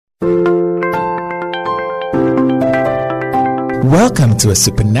Welcome to a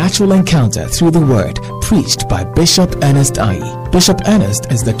supernatural encounter through the Word, preached by Bishop Ernest Ayi. Bishop Ernest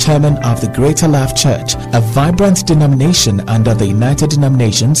is the chairman of the Greater Life Church, a vibrant denomination under the United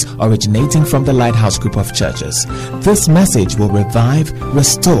Denominations originating from the Lighthouse Group of Churches. This message will revive,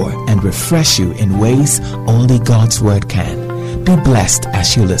 restore, and refresh you in ways only God's Word can. Be blessed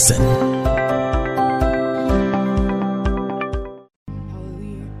as you listen.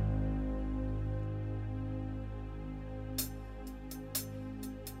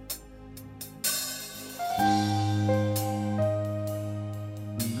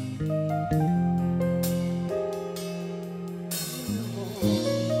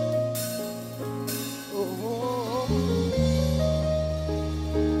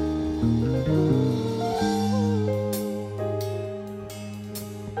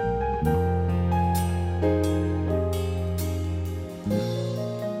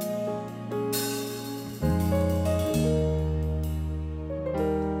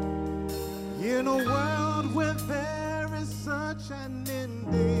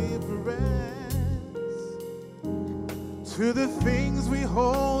 To the things we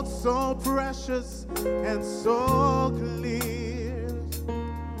hold so precious and so clear.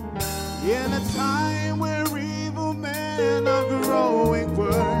 In a time where evil men are growing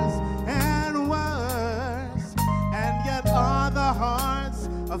worse and worse, and yet other hearts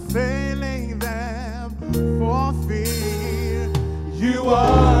are failing them for fear. You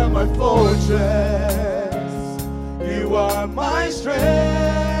are my fortress, you are my strength.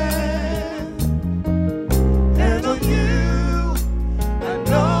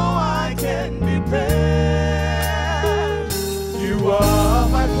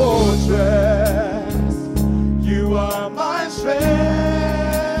 You are my strength,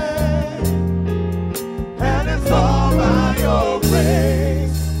 and it's all by your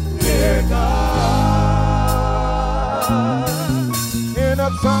grace, dear God. In a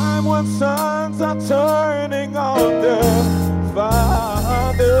time when sons are turning on their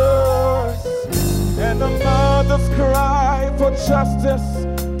fathers, and the mother's cry for justice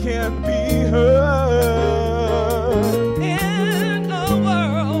can't be heard.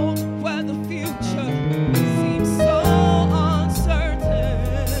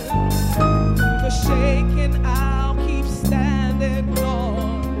 Shaking, I'll keep standing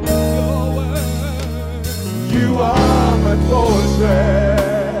on your word. You are my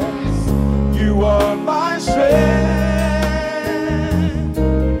fortress, you are my strength,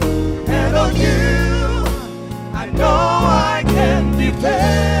 and on you I know I can depend.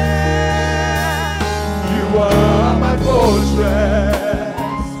 You are my fortress,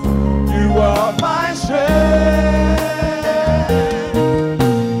 you are my strength,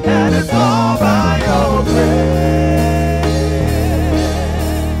 and it's all by your grace,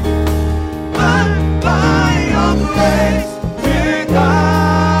 by your grace, dear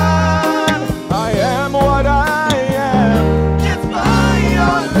God. I am what I am. It's by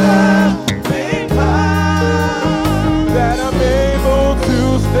your loving power that I'm able to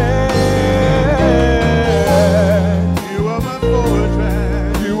stand. You are my fortress,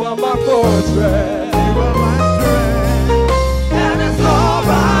 you are my fortress, you are my strength, and it's all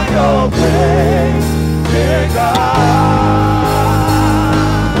by your grace, dear God.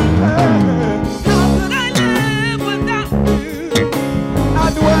 How could I live without you? I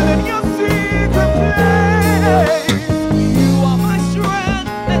dwell in your secret place. You are my strength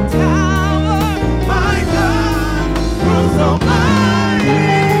and tower, My God, who's so mighty,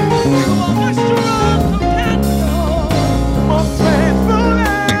 you are my strong companion. most faithful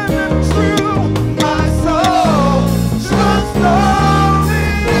and true. My soul trusts only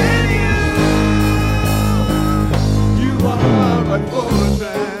in you. You are my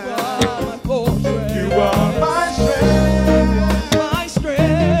fortress. You are my strength. My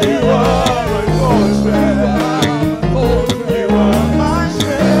strength. You are my fortress. You are my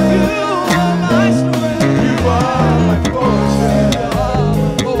strength. You are my strength. You are my fortress.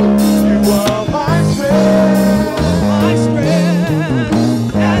 You are my strength. My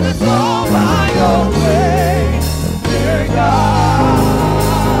strength. And it's all by your grace, dear God.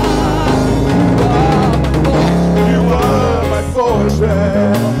 You are my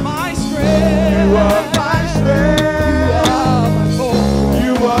fortress. My strength. You are my strength.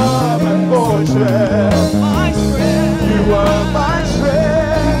 You are my fortress. My strength. You are my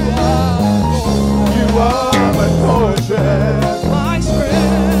strength. You are my fortress. My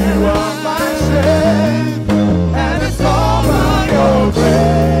strength. You are my strength. And it's all by your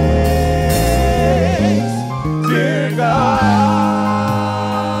grace, dear God.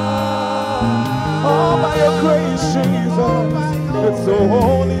 All by your grace, Jesus. It's so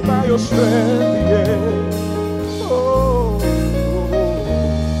only by your strength, yeah. Oh.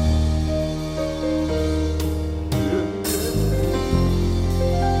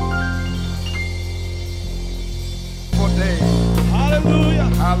 Hallelujah.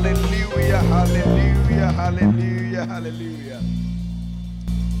 Hallelujah, hallelujah, hallelujah, hallelujah.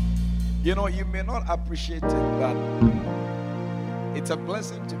 You know, you may not appreciate it, but it's a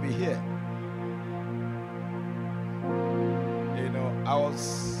blessing to be here. You know, I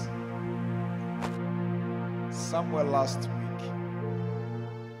was somewhere last week.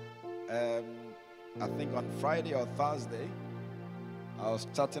 I think on Friday or Thursday, I was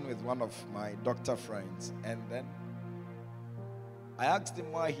chatting with one of my doctor friends, and then I asked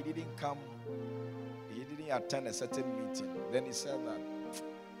him why he didn't come. He didn't attend a certain meeting. Then he said that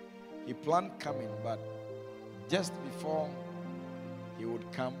he planned coming, but just before he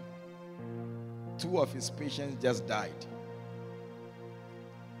would come, 2 of his patients just died.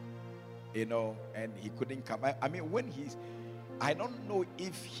 You know, and he couldn't come. I mean, I don't know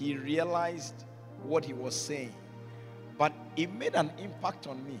if he realized what he was saying, but it made an impact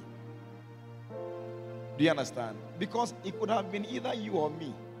on me. Do you understand? Because it could have been either you or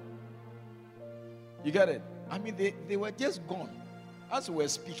me. You get it? I mean, they were just gone. As we were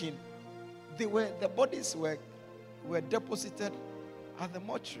speaking, the bodies were deposited at the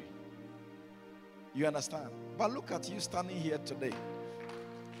mortuary. You understand? But look at you standing here today.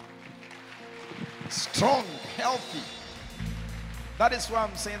 Strong, healthy. That is why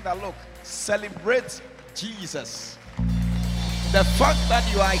I'm saying that, look, celebrate Jesus. The fact that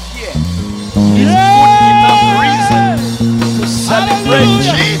you are here is good enough reason to celebrate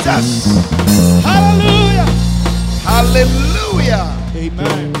Jesus. Hallelujah. Hallelujah.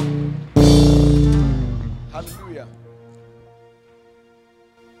 Amen. Hallelujah.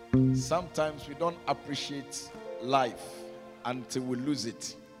 Sometimes we don't appreciate life until we lose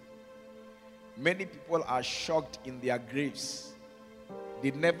it. Many people are shocked in their graves.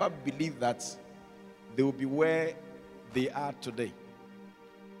 They never believe that they will be where they are today.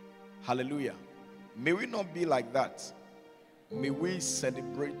 Hallelujah. May we not be like that. May we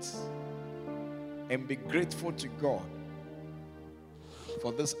celebrate and be grateful to God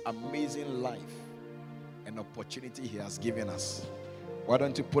for this amazing life and opportunity He has given us. Why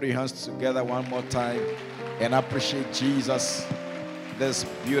don't you put your hands together one more time and appreciate Jesus this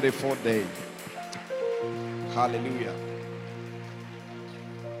beautiful day. Hallelujah.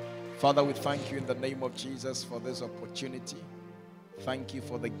 Father, we thank you in the name of Jesus for this opportunity. Thank you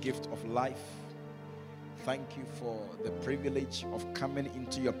for the gift of life. Thank you for the privilege of coming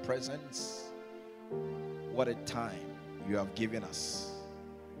into your presence. What a time you have given us.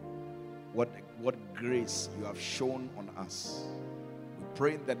 What grace you have shown on us. We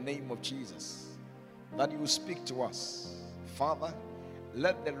pray in the name of Jesus that you will speak to us. Father,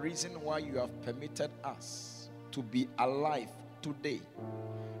 let the reason why you have permitted us to be alive today,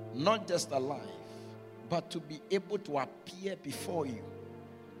 not just alive, but to be able to appear before you,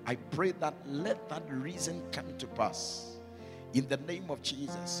 I pray that let that reason come to pass in the name of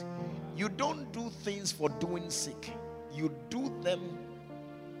Jesus. You don't do things for doing sake. You do them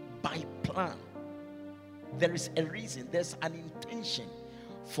by plan. There is a reason, there's an intention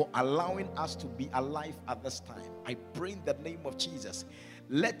for allowing us to be alive at this time. I pray in the name of Jesus,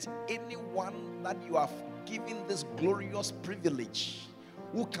 let anyone that you have given this glorious privilege,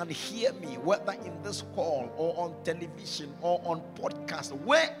 who can hear me, whether in this hall or on television or on podcast,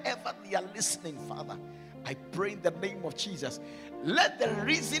 wherever they are listening, Father, I pray in the name of Jesus, let the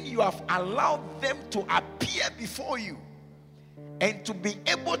reason you have allowed them to appear before you and to be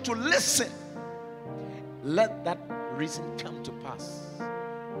able to listen, let that reason come to pass.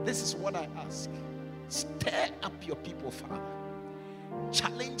 This is what I ask. Stir up your people, Father.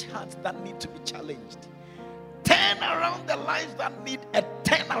 Challenge hearts that need to be challenged. Turn around the lives that need a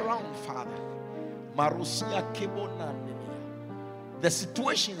turnaround, Father. Marusia Kebona. The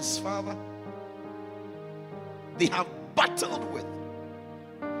situations, Father, they have battled with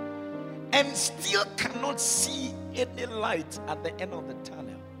and still cannot see any light at the end of the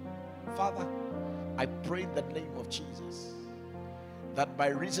tunnel. Father, I pray in the name of Jesus that by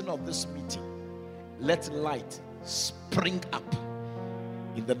reason of this meeting, let light spring up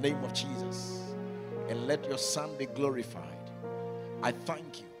in the name of Jesus. And let your Son be glorified. I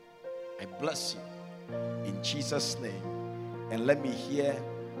thank you. I bless you. In Jesus' name. And let me hear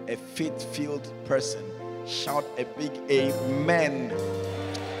a faith-filled person shout a big amen.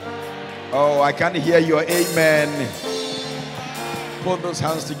 Oh, I can't hear your amen. Put those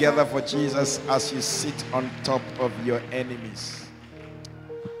hands together for Jesus as you sit on top of your enemies.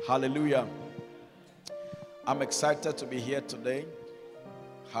 Hallelujah. I'm excited to be here today.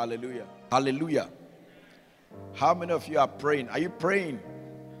 Hallelujah. Hallelujah. How many of you are praying? Are you praying?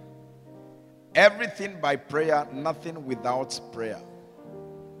 Everything by prayer, nothing without prayer.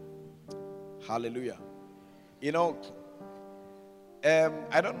 Hallelujah. You know,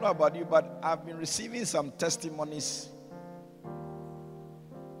 I don't know about you, but I've been receiving some testimonies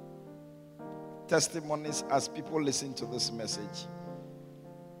as people listen to this message.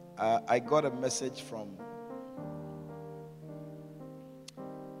 I got a message from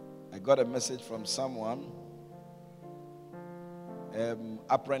someone.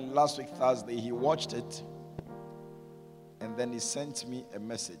 Apparently last week Thursday he watched it, and then he sent me a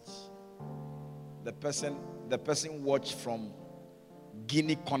message. The person watched from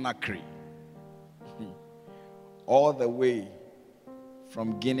Guinea Conakry, all the way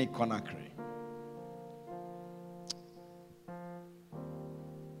from Guinea Conakry.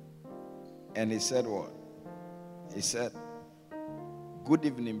 And he said what? He said, "Good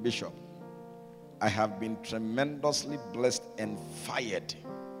evening, Bishop. I have been tremendously blessed and fired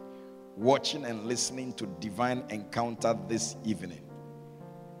watching and listening to Divine Encounter this evening.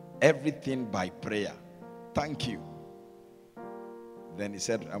 Everything by prayer. Thank you." Then he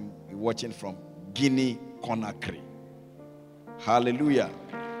said, "I'm watching from Guinea Conakry." Hallelujah.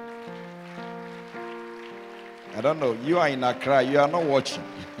 I don't know. You are in Accra. You are not watching.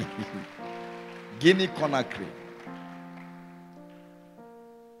 Guinea Conakry.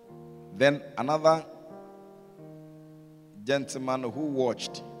 Then another gentleman who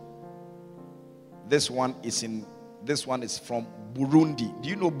watched. This one is from Burundi. Do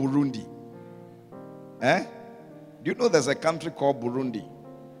you know Burundi? Do you know there's a country called Burundi?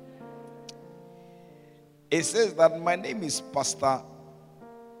 It says that my name is Pastor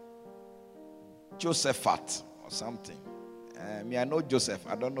Josephat or something. I know Joseph.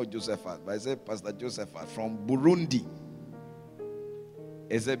 I don't know Josephat, but I say Pastor Josephat from Burundi.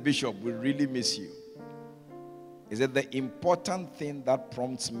 He said, "Bishop, we really miss you." He said, "The important thing that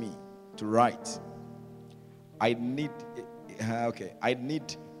prompts me to write, I need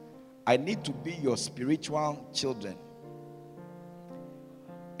to be your spiritual children.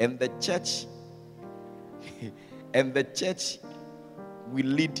 And the church we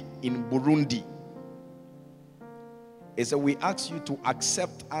lead in Burundi. He said, we ask you to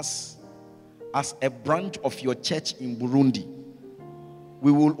accept us as a branch of your church in Burundi. We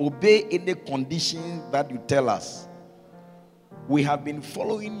will obey any conditions that you tell us. We have been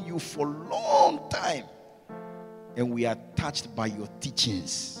following you for a long time, and we are touched by your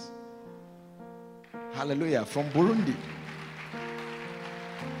teachings." Hallelujah. From Burundi.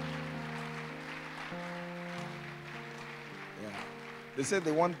 Yeah. They say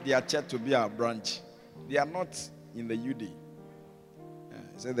they want their church to be our branch. They are not in the UD.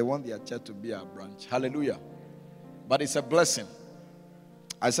 They say they want their church to be our branch. Hallelujah. But it's a blessing.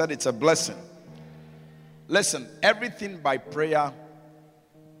 I said it's a blessing. Listen, everything by prayer,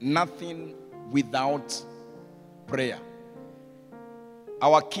 nothing without prayer.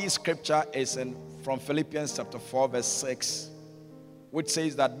 Our key scripture is from Philippians chapter 4 verse 6, which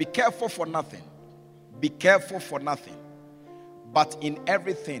says that be careful for nothing. Be careful for nothing. But in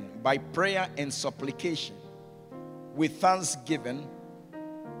everything, by prayer and supplication, with thanksgiving,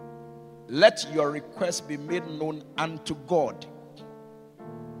 let your requests be made known unto God.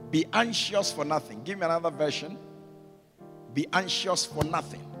 Be anxious for nothing. Give me another version. Be anxious for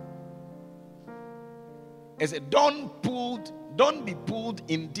nothing. It said, don't be pulled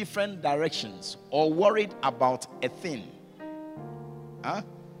in different directions or worried about a thing.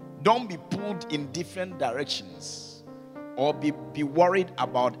 Don't be pulled in different directions or be worried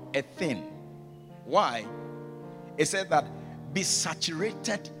about a thing. Why? It said that be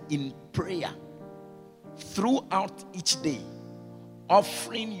saturated in prayer throughout each day,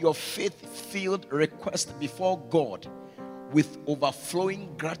 offering your faith-filled request before God with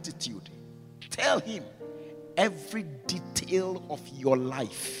overflowing gratitude. Tell him every detail of your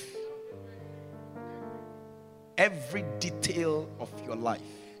life. Every detail of your life.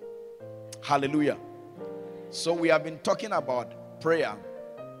 Hallelujah. So we have been talking about prayer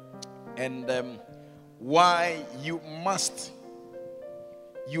and why you must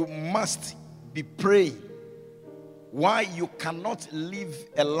be praying. Why you cannot live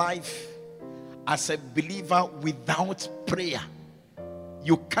a life as a believer without prayer.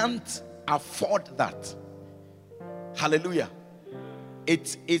 You can't afford that. Hallelujah.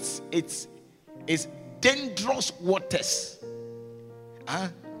 It's dangerous waters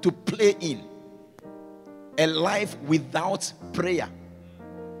to play in. A life without prayer.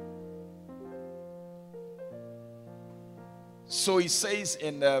 So he says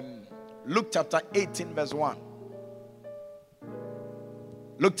in Luke chapter 18 verse 1.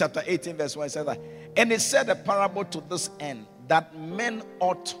 Luke chapter 18 verse 1 says that, and he said a parable to this end, that men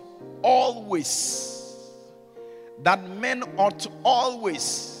ought always. The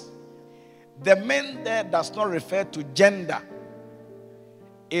men there does not refer to gender.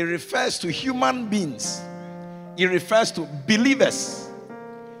 It refers to human beings. It refers to believers.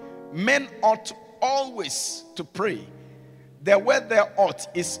 Men ought always to pray. The word there ought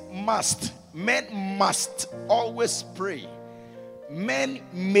is must. Men must always pray. Men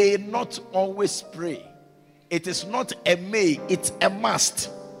may not always pray. It is not a may, it's a must.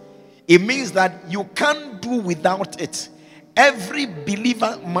 It means that you can't do without it. Every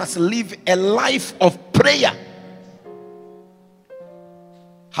believer must live a life of prayer.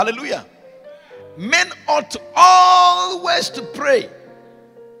 Hallelujah. Men ought always to pray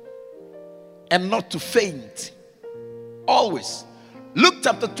and not to faint. Always. Luke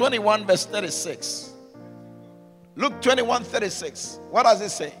chapter 21 verse 36. Luke 21:36. What does it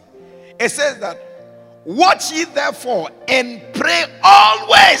say? It says that, watch ye therefore and pray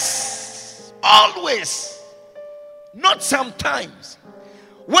always. Always. Not sometimes.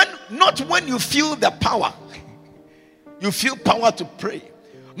 Not when you feel the power. You feel power to pray.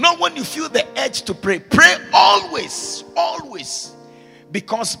 Not when you feel the urge to pray. Pray always. Always.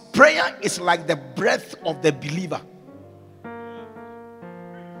 Because prayer is like the breath of the believer.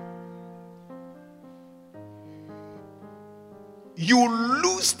 You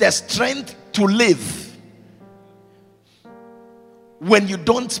lose the strength to live when you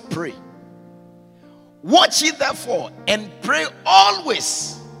don't pray. Watch ye therefore and pray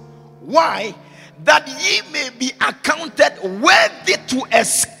always. Why? That ye may be accounted worthy to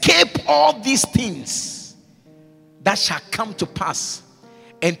escape all these things that shall come to pass,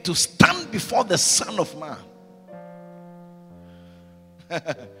 and to stand before the Son of Man.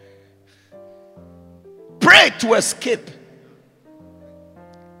 Pray to escape.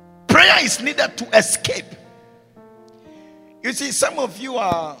 Prayer is needed to escape. You see, some of you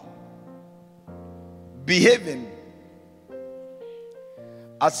are behaving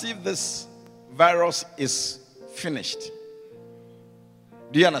as if this virus is finished.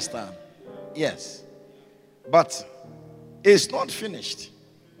 Do you understand? Yes. But it's not finished.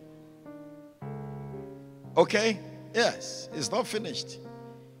 Okay? Yes, it's not finished.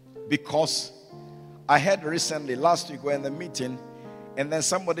 Because I heard recently, last week, we were in the meeting, and then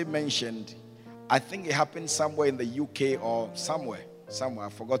somebody mentioned, I think it happened somewhere in the UK or somewhere,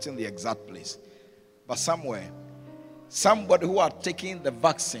 I've forgotten the exact place. But somewhere, somebody who had taken the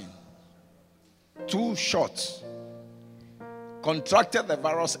vaccine, 2 shots, contracted the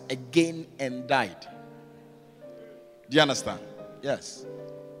virus again and died. Do you understand? Yes.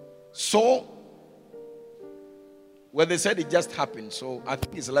 So, well, they said it just happened. So I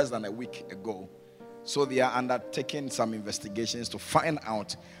think it's less than a week ago. So they are undertaking some investigations to find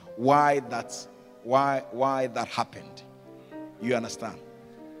out why that happened. You understand?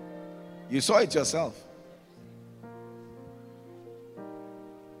 You saw it yourself.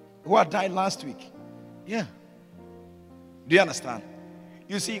 Who had died last week? Yeah. Do you understand?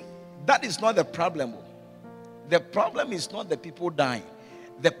 You see, that is not the problem. The problem is not the people dying.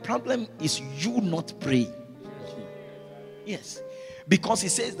 The problem is you not praying. Yes. Because he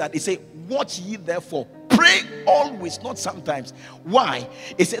says that, he said, watch ye therefore, pray always, not sometimes. Why?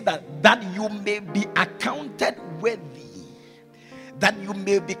 He said that you may be accounted worthy, that you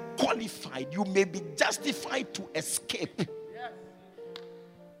may be qualified, you may be justified to escape.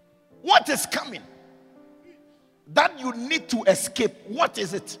 What is coming that you need to escape? What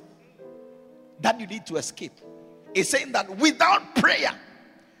is it that you need to escape? He's saying that without prayer,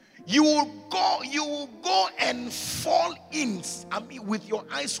 you will go and fall in, with your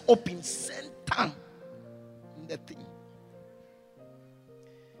eyes open, center in the thing.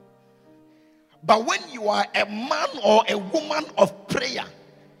 But when you are a man or a woman of prayer,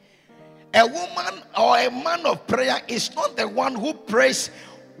 a woman or a man of prayer is not the one who prays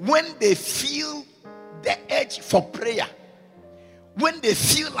when they feel the urge for prayer, when they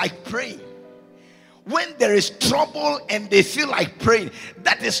feel like praying. When there is trouble and they feel like praying,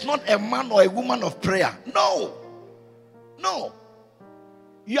 that is not a man or a woman of prayer. No.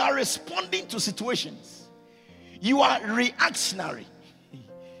 You are responding to situations. You are reactionary.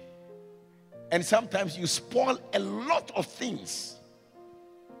 And sometimes you spoil a lot of things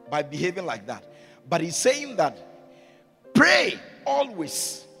by behaving like that. But he's saying that pray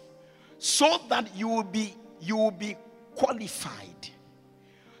always, so that you will be qualified,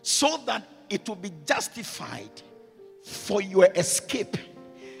 so that it will be justified for your escape.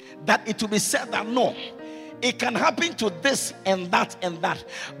 That it will be said that no, it can happen to this and that,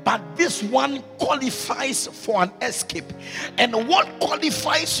 but this one qualifies for an escape. And what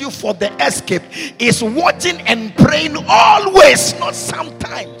qualifies you for the escape is watching and praying always, not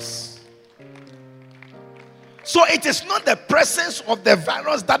sometimes. So it is not the presence of the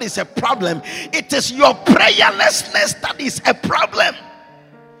virus that is a problem. It is your prayerlessness that is a problem.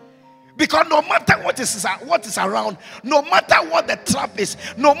 Because no matter what is around, no matter what the trap is,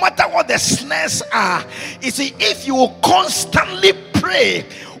 no matter what the snares are, you see, if you constantly pray,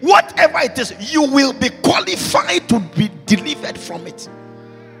 whatever it is, you will be qualified to be delivered from it.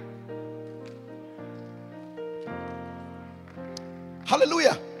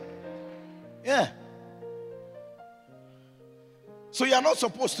 Hallelujah. Yeah. So you are not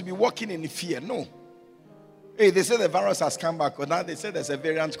supposed to be walking in fear. No. Hey, they say the virus has come back. Or now they say there's a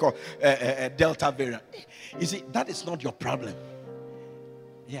variant called Delta variant. You see, that is not your problem.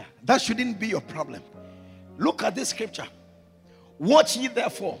 Yeah, that shouldn't be your problem. Look at this scripture. Watch ye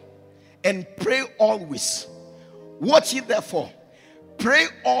therefore and pray always. Watch ye therefore. Pray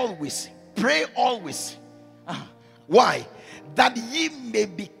always. Pray always. Why? That ye may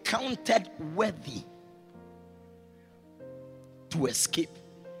be counted worthy to escape.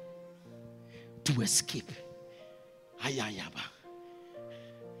 To escape.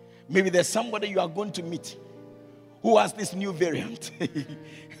 Maybe there's somebody you are going to meet who has this new variant.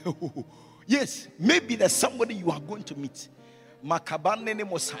 Yes, maybe there's somebody you are going to meet. Makabanene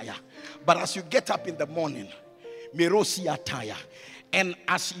Mosiah. But as you get up in the morning, Merosi Ataya, and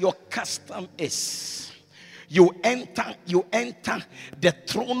as your custom is, you enter the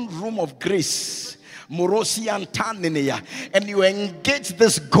throne room of grace, Morosi Antaneya, and you engage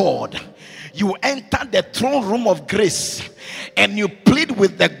this God. You enter the throne room of grace and you plead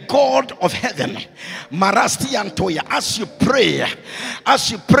with the God of heaven. Marasti Antoya. As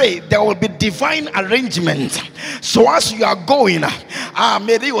you pray, there will be divine arrangement. So as you are going,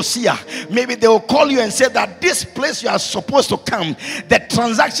 maybe they will call you and say that this place you are supposed to come, the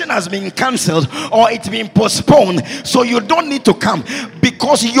transaction has been cancelled or it's been postponed, so you don't need to come,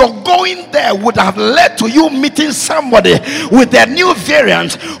 because your going there would have led to you meeting somebody with a new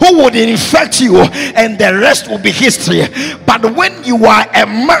variant who would infect you, and the rest will be history. But when you are a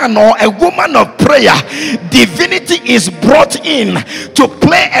man or a woman of prayer, divinity is brought in to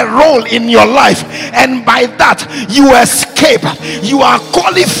play a role in your life, and by that you escape. You are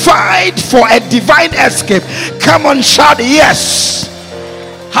qualified for a divine escape. Come on, shout yes.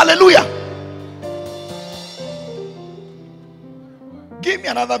 Hallelujah. Give me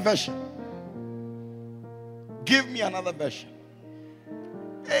another version. Give me another version.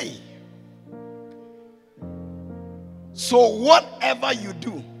 Hey. So whatever you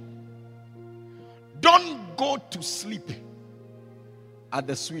do, don't go to sleep at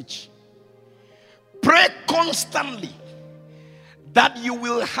the switch. Pray constantly that you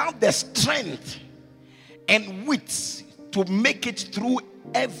will have the strength and wits to make it through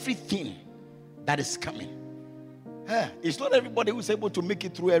everything that is coming. It's not everybody who's able to make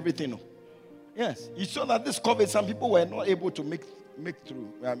it through everything. No. Yes, you saw that this COVID, some people were not able to make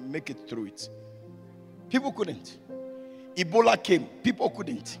it through it. People couldn't. Ebola came, people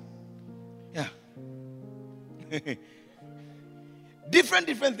couldn't. Yeah. different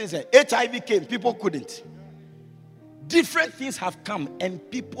things. HIV came, people couldn't. Different things have come and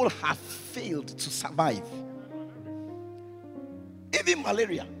people have failed to survive. Even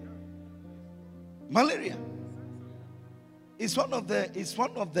malaria is one of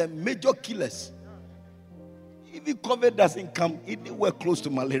the major killers. Even COVID doesn't come anywhere close to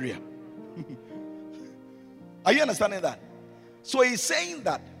malaria. Are you understanding that? So he's saying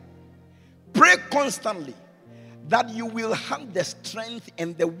that pray constantly that you will have the strength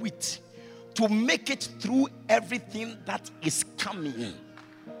and the wit to make it through everything that is coming.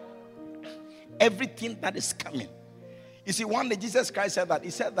 Everything that is coming. You see, one day Jesus Christ said that. He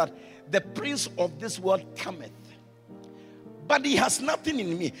said that the prince of this world cometh, but he has nothing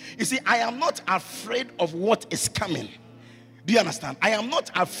in me. You see, I am not afraid of what is coming. Do you understand? I am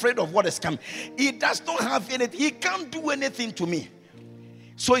not afraid of what is coming. He does not have anything. He can't do anything to me.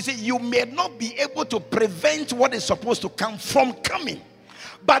 So you see, you may not be able to prevent what is supposed to come from coming,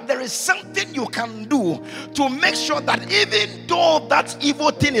 but there is something you can do to make sure that even though that evil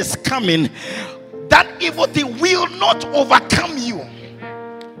thing is coming, that evil thing will not overcome you.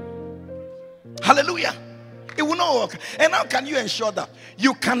 Hallelujah. It will not work. And how can you ensure that?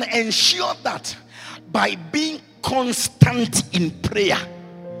 You can ensure that by being constant in prayer.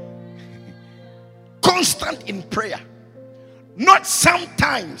 Constant in prayer. Not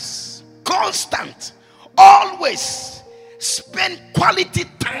sometimes. Constant. Always. Spend quality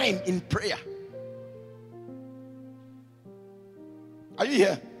time in prayer. Are you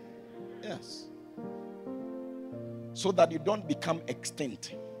here? Yes. So that you don't become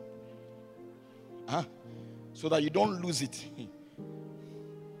extinct. So that you don't lose it.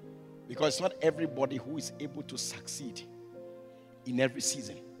 Because it's not everybody who is able to succeed in every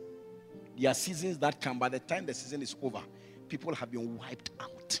season. There are seasons that come, by the time the season is over, people have been wiped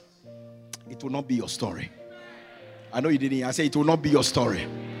out. it will not be your story. I know you didn't hear. I say it will not be your story.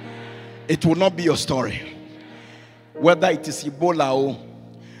 It will not be your story. Whether it is Ebola or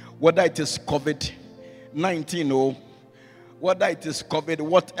whether it is COVID-19 or whether it is COVID,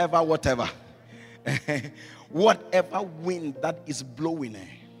 whatever. Whatever wind that is blowing,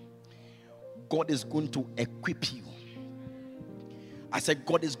 God is going to equip you. I said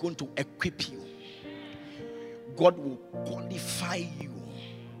God is going to equip you. God will qualify you.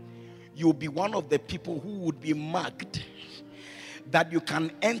 You'll be one of the people who would be marked that you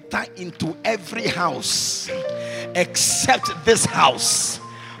can enter into every house except this house.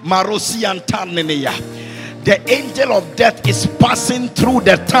 Marosi and Tarneneya. The angel of death is passing through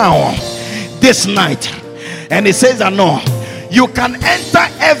the town this night. And he says, no, you can enter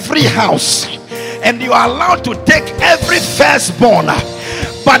every house and you are allowed to take every firstborn.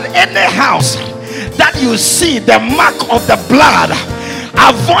 But any house that you see the mark of the blood,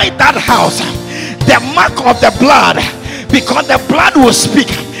 avoid that house. The mark of the blood, because the blood will speak.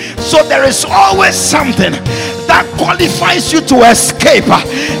 So there is always something that qualifies you to escape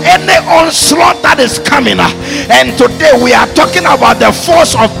any onslaught that is coming. And today we are talking about the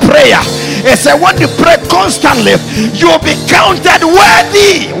force of prayer. It said when you pray constantly, you will be counted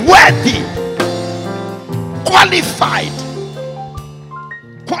worthy, qualified.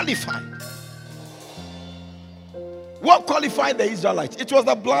 What qualified the Israelites? It was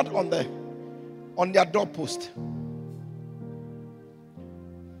the blood on their doorpost.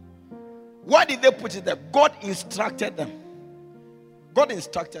 Why did they put it there? God instructed them. God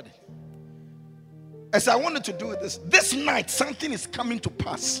instructed it. As I wanted to do this night, something is coming to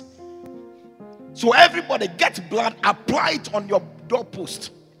pass. So everybody get blood, apply it on your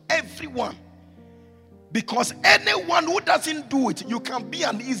doorpost. Everyone. Because anyone who doesn't do it, you can be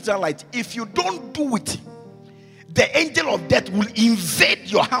an Israelite. If you don't do it, the angel of death will invade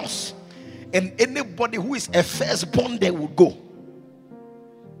your house. And anybody who is a firstborn there will go.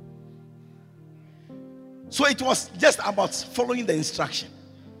 So it was just about following the instruction.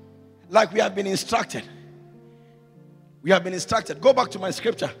 Like we have been instructed. We have been instructed. Go back to my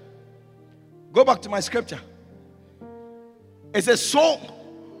scripture. Go back to my scripture. It says, so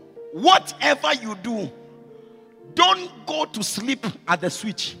whatever you do, don't go to sleep at the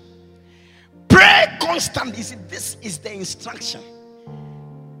switch. Pray constantly. You see, this is the instruction.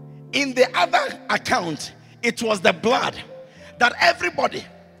 In the other account, it was the blood that everybody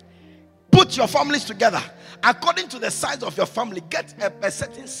put your families together according to the size of your family. Get a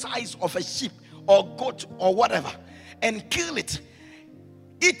certain size of a sheep or goat or whatever and kill it.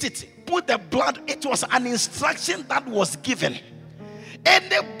 Eat it. Put the blood. It was an instruction that was given.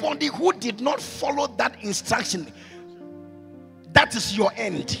 Anybody who did not follow that instruction, that is your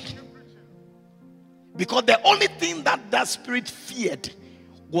end. Because the only thing that spirit feared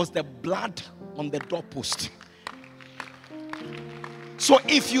was the blood on the doorpost. So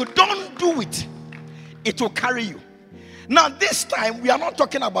if you don't do it, it will carry you. Now this time we are not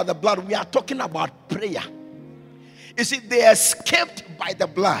talking about the blood, we are talking about prayer. You see, they escaped by the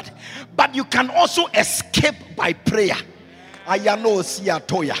blood, but you can also escape by prayer. I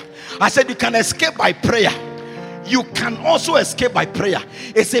said you can escape by prayer. You can also escape by prayer.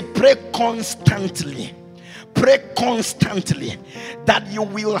 It's a pray constantly. Pray constantly that you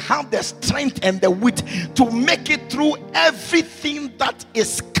will have the strength and the wit to make it through everything that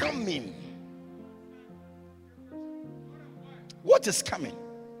is coming. What is coming?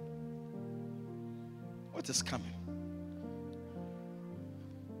 What is coming?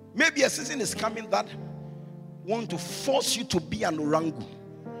 Maybe a season is coming that want to force you to be an orangu.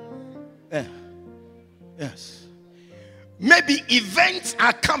 Yeah. Yes. Maybe events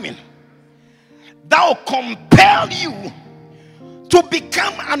are coming that will compel you to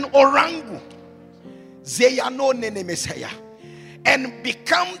become an orangu. Zeyano nene Messiah. And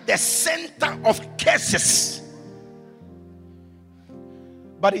become the center of curses.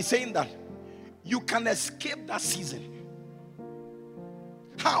 But he's saying that you can escape that season.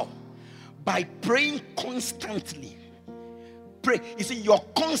 How? By praying constantly. Pray. You see, your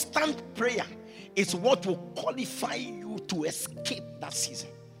constant prayer is what will qualify you to escape that season.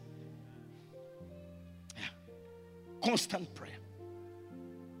 Yeah. Constant prayer.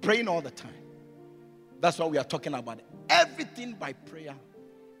 Praying all the time. That's what we are talking about. Everything by prayer.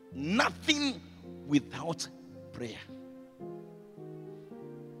 Nothing without prayer.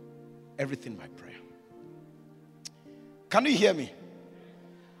 Everything by prayer. Can you hear me?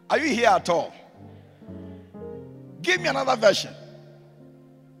 Are you here at all? Give me another version.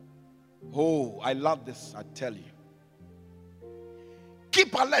 Oh, I love this, I tell you.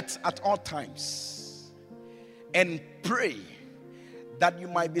 Keep alert at all times and pray that you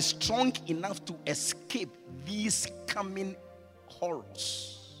might be strong enough to escape these coming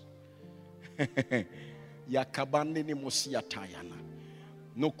horrors.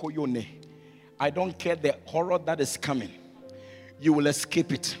 I don't care the horror that is coming. You will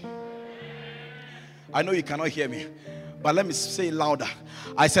escape it. I know you cannot hear me, but let me say it louder.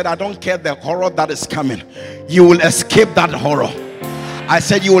 I said, I don't care the horror that is coming. You will escape that horror. I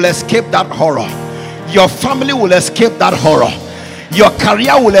said, you will escape that horror. Your family will escape that horror. Your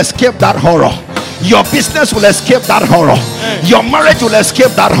career will escape that horror. Your business will escape that horror. Your marriage will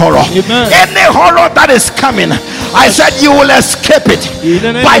escape that horror. Any horror that is coming, I said you will escape it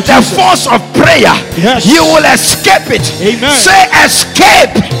by the force of prayer. You will escape it. Say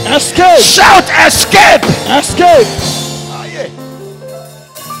escape. Escape. Shout escape. Escape.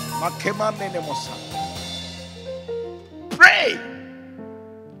 Pray.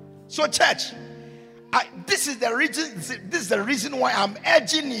 So church, this is the reason. This is the reason why I'm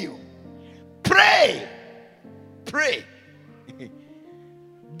urging you. Pray. Pray.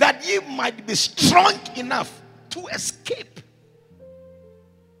 That you might be strong enough to escape.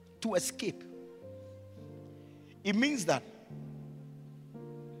 To escape. It means that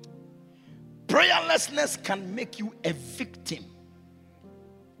prayerlessness can make you a victim.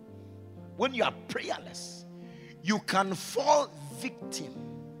 When you are prayerless, you can fall victim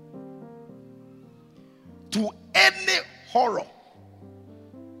to any horror,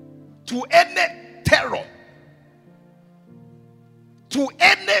 to any terror, to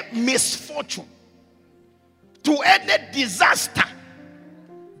any misfortune, to any disaster.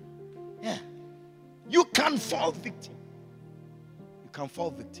 Yeah. You can fall victim. You can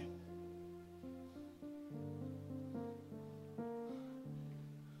fall victim.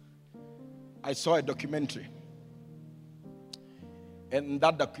 I saw a documentary. And in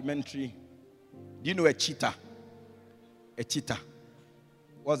that documentary, do you know a cheetah? A cheetah.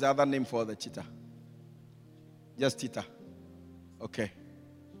 What's the other name for the cheetah? Just cheetah. Okay.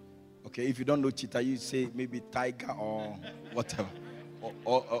 Okay, if you don't know cheetah, you say maybe tiger or whatever.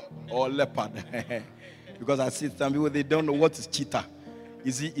 Or leopard. Because I see some people, they don't know what is cheetah.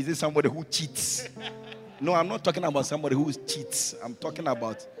 Is it somebody who cheats? No, I'm not talking about somebody who cheats. I'm talking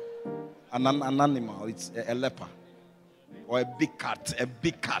about an animal. It's a leopard. Or a big cat. A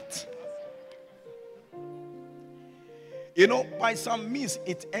big cat. You know, by some means,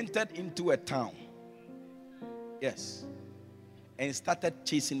 it entered into a town. Yes. And started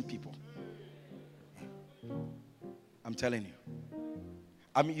chasing people. I'm telling you.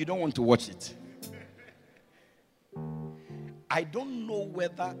 I mean, you don't want to watch it. I don't know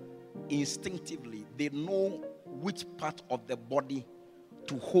whether instinctively they know which part of the body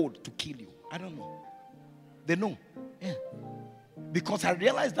to hold to kill you. I don't know. They know. Yeah. Because I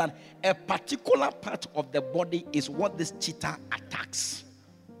realized that a particular part of the body is what this cheetah attacks.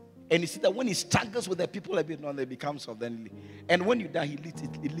 And you see that when he struggles with the people a bit, no, they become suddenly. And when you die,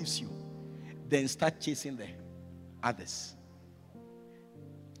 it leaves you. Then start chasing the others.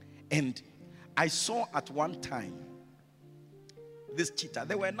 And I saw at one time this cheetah.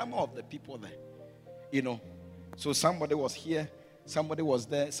 There were a number of the people there. You know. So somebody was here, somebody was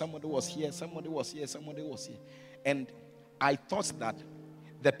there, somebody was here, somebody was here, somebody was here. And I thought that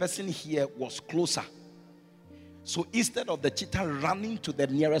the person here was closer. So instead of the cheetah running to the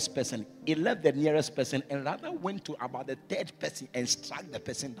nearest person, it left the nearest person and rather went to about the third person and struck the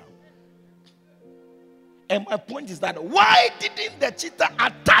person down. And my point is that why didn't the cheetah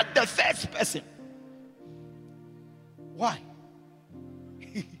attack the first person? Why?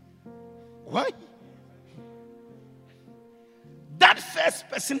 Why? That first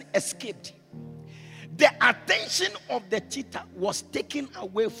person escaped. The attention of the cheetah was taken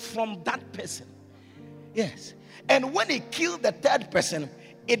away from that person. Yes. And when he killed the third person,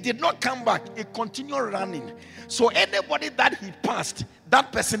 it did not come back. It continued running. So anybody that he passed,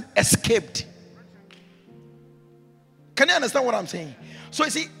 that person escaped. Can you understand what I'm saying? So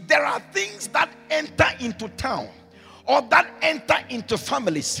you see, there are things that enter into town or that enter into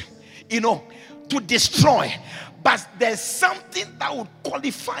families, you know, to destroy. But there's something that would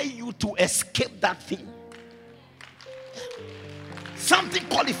qualify you to escape that thing. Something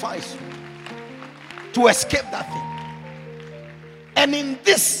qualifies you to escape that thing. And in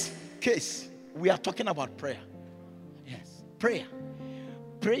this case, we are talking about prayer. Yes, prayer.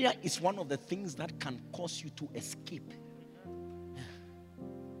 Prayer is one of the things that can cause you to escape.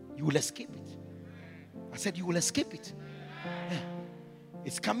 You will escape it. I said you will escape it. Yeah.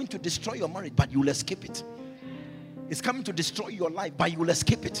 It's coming to destroy your marriage, but you will escape it. It's coming to destroy your life, but you will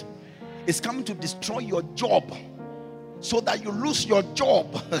escape it. It's coming to destroy your job so that you lose your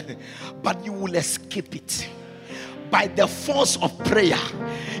job, but you will escape it. by the force of prayer.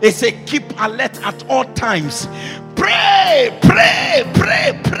 It says keep alert at all times. Pray, pray,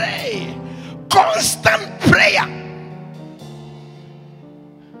 pray, pray. Constant prayer.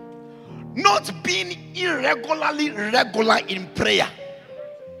 Not being irregularly regular in prayer.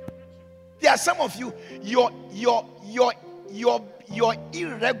 There are some of you, your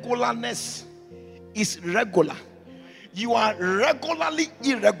irregularness is regular. You are regularly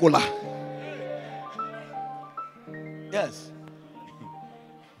irregular. Yes.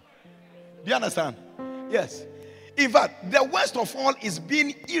 Do you understand? Yes. In fact, the worst of all is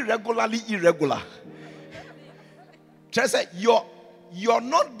being irregularly irregular. Just say your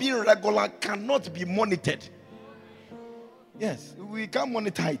not being regular cannot be monitored. Yes, we can't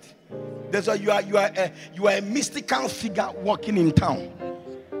monitor it. That's why you are a mystical figure walking in town.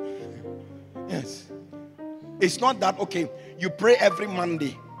 Yes. It's not that okay, you pray every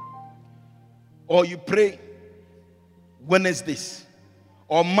Monday or you pray Wednesdays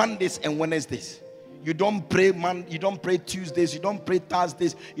or Mondays and Wednesdays. You don't pray you don't pray Tuesdays, you don't pray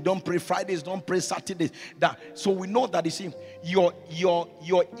Thursdays, you don't pray Fridays, you don't pray Saturdays. So we know that you see your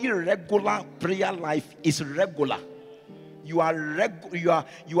irregular prayer life is regular. You are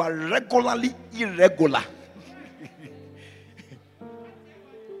regularly irregular.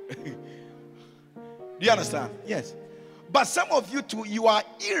 Do you understand? Yes. But some of you too, you are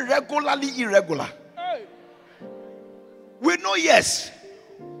irregularly irregular. We know, yes.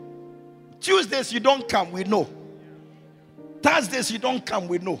 Tuesdays you don't come, we know. Thursdays you don't come,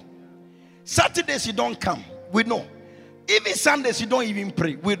 we know. Saturdays you don't come, we know. Even Sundays you don't even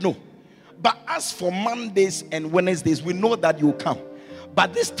pray, we know. But as for Mondays and Wednesdays, we know that you come.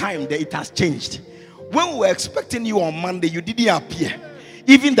 But this time it has changed. When we were expecting you on Monday, you didn't appear.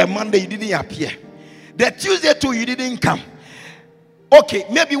 Even the Monday you didn't appear. The Tuesday too, you didn't come. Okay,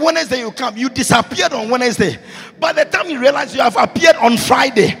 maybe Wednesday you come. You disappeared on Wednesday. By the time you realize you have appeared on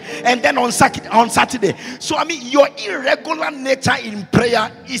Friday and then on Saturday. So I mean, your irregular nature in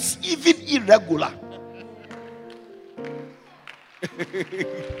prayer is even irregular.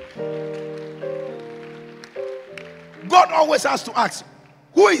 God always has to ask,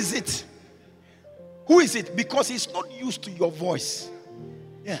 who is it? Who is it? Because he's not used to your voice.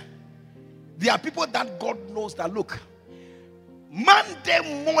 Yeah. There are people that God knows that look,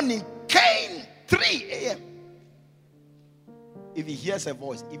 Monday morning came 3 a.m. If he hears a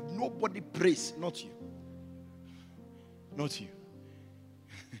voice, if nobody prays, not you. Not you.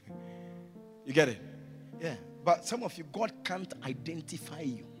 You get it? Yeah. But some of you, God can't identify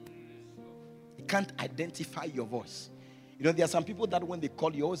you. He can't identify your voice. You know, there are some people that when they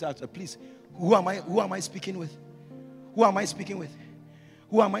call you, always ask, please, who am I speaking with? Who am I speaking with?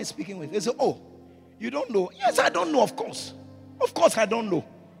 Who am I speaking with? They say, oh, you don't know. Yes, I don't know, of course. Of course I don't know.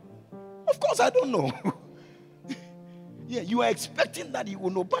 Of course I don't know. Yeah, you are expecting that you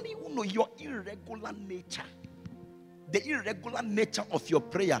will know, but you will know your irregular nature. The irregular nature of your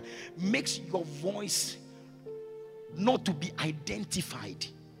prayer makes your voice not to be identified.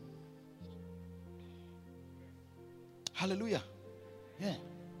 Hallelujah. Yeah.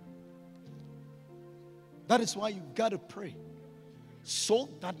 That is why you've got to pray. So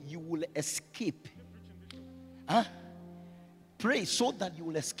that you will escape. Huh? Pray so that you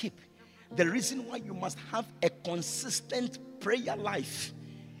will escape. The reason why you must have a consistent prayer life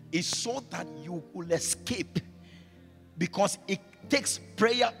is so that you will escape. Because it takes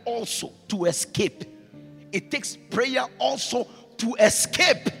prayer also to escape. It takes prayer also to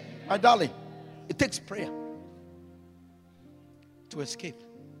escape. My darling, it takes prayer to escape.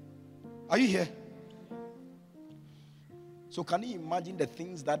 Are you here? So can you imagine the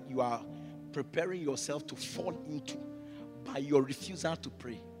things that you are preparing yourself to fall into by your refusal to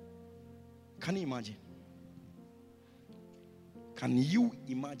pray? Can you imagine? Can you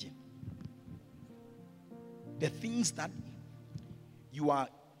imagine the things that you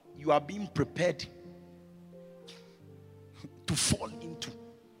are being prepared to fall into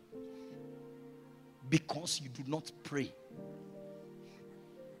because you do not pray?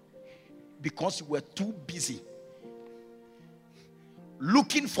 Because you were too busy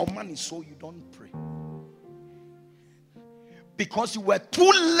looking for money, so you don't pray. Because you were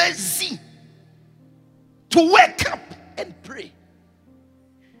too lazy to wake up and pray.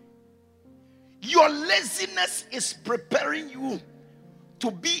 Your laziness is preparing you to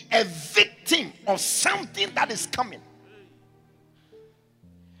be a victim of something that is coming.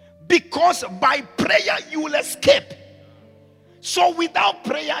 Because by prayer you will escape. So without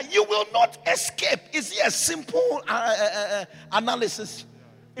prayer you will not escape. Is it a simple analysis?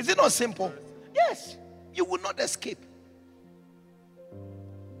 Is it not simple? Yes. You will not escape.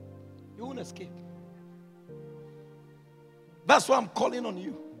 You won't escape. That's why I'm calling on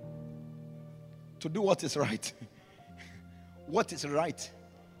you to do what is right. What is right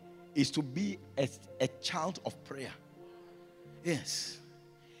is to be a child of prayer. Yes.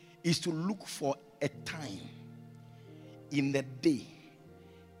 Is to look for a time in the day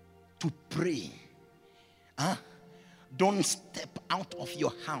to pray. Don't step out of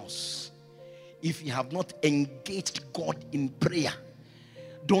your house if you have not engaged God in prayer.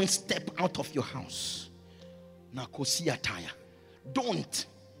 Don't step out of your house. Don't.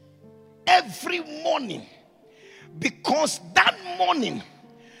 Every morning. Because that morning,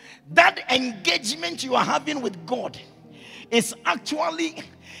 that engagement you are having with God is actually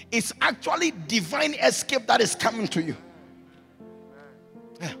divine escape that is coming to you.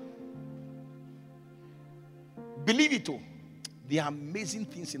 Yeah. Believe it all. There are amazing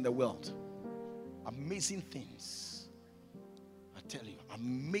things in the world. Amazing things. I tell you,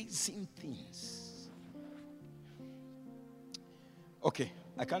 amazing things. Okay,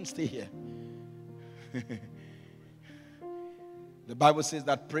 I can't stay here. The Bible says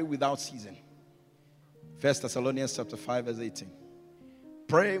that pray without ceasing. 1 Thessalonians chapter 5 verse 18.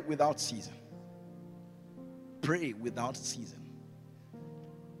 Pray without ceasing. Pray without ceasing.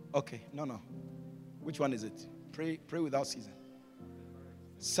 Okay, no. Which one is it? Pray without ceasing.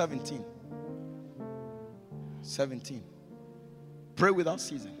 17. Pray without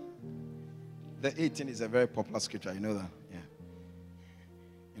ceasing. The 18 is a very popular scripture. You know that? Yeah.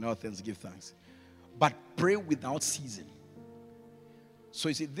 In all things give thanks. But pray without ceasing. So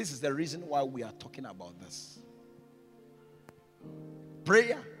you see, this is the reason why we are talking about this.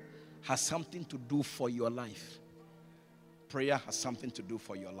 Prayer has something to do for your life. Prayer has something to do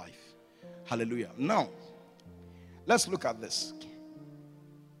for your life. Hallelujah. Now, let's look at this.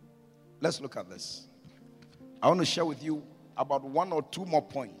 Let's look at this. I want to share with you about one or two more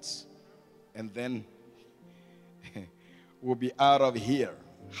points. And then we'll be out of here.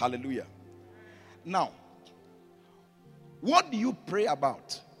 Hallelujah. Now, what do you pray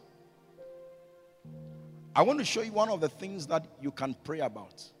about? I want to show you one of the things that you can pray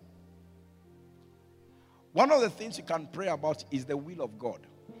about. One of the things you can pray about is the will of God.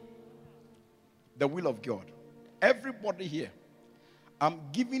 The will of God. Everybody here, I'm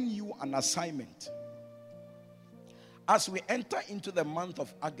giving you an assignment. As we enter into the month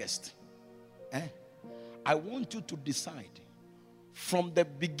of August, I want you to decide from the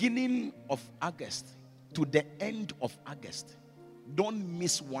beginning of August to the end of August. Don't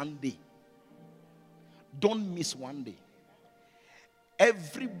miss one day. Don't miss one day.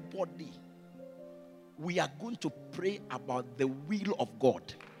 Everybody, we are going to pray about the will of God.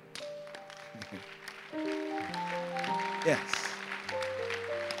 Yes.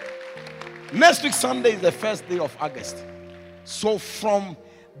 Next week Sunday is the first day of August. So from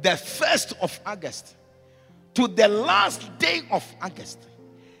the 1st of August to the last day of August,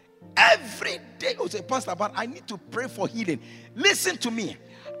 every day, you say, Pastor, but I need to pray for healing. Listen to me.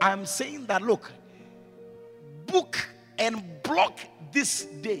 I'm saying that, look, book and block these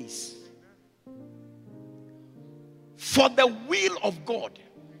days for the will of God.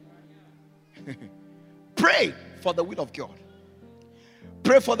 Pray for the will of God.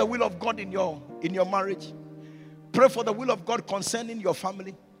 Pray for the will of God in your marriage. Pray for the will of God concerning your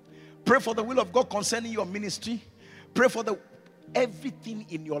family. Pray for the will of God concerning your ministry. Pray for everything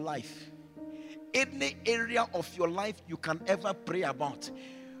in your life. Any area of your life you can ever pray about.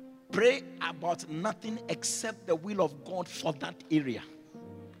 Pray about nothing except the will of God for that area.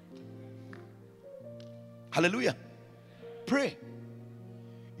 Hallelujah. Pray.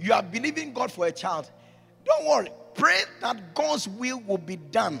 You are believing God for a child. Don't worry. Pray that God's will be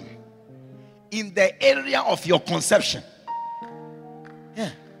done in the area of your conception.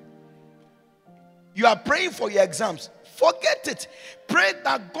 Yeah. You are praying for your exams. Forget it. Pray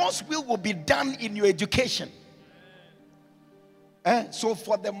that God's will be done in your education. So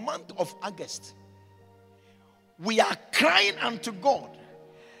for the month of August, we are crying unto God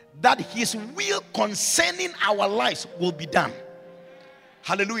that His will concerning our lives will be done.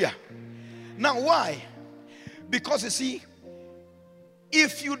 Hallelujah. Now why? Because you see,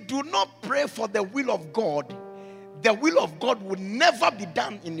 if you do not pray for the will of God, the will of God will never be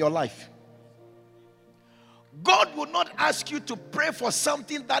done in your life. God will not ask you to pray for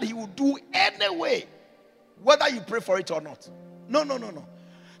something that He will do anyway, whether you pray for it or not. No.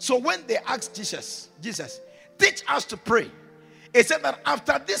 So when they asked Jesus, teach us to pray. He said that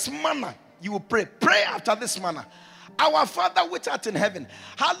after this manner you will pray. Pray after this manner. Our Father which art in heaven,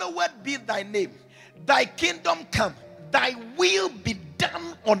 hallowed be thy name. Thy kingdom come. Thy will be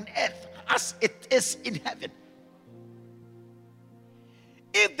done on earth as it is in heaven.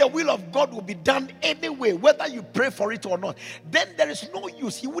 If the will of God will be done anyway, whether you pray for it or not, then there is no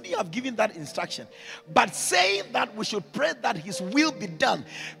use. He wouldn't have given that instruction. But saying that we should pray that his will be done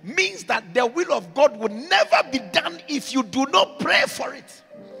means that the will of God will never be done if you do not pray for it.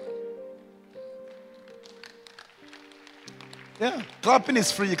 Yeah, clapping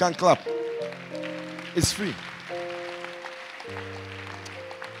is free. You can clap. It's free.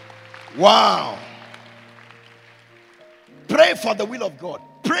 Wow. Pray for the will of God.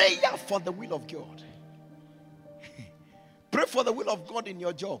 Prayer for the will of God. Pray for the will of God in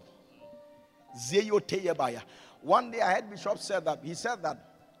your job. One day I heard Bishop said that. He said that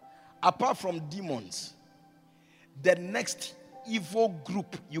apart from demons, the next evil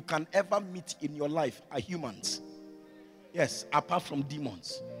group you can ever meet in your life are humans. Yes, apart from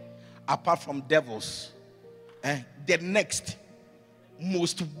demons, apart from devils, the next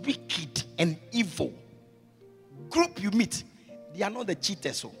most wicked and evil group you meet, they are not the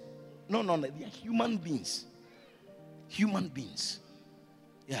cheaters. No, they are human beings. Human beings.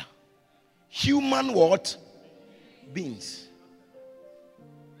 Yeah. Human what? Beings.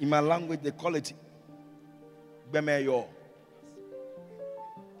 In my language, they call it Bemeyo.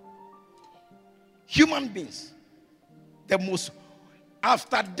 Human beings. The most,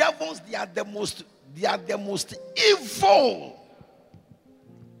 after devils, they are the most evil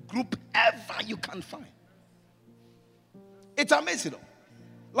group ever you can find. It's amazing.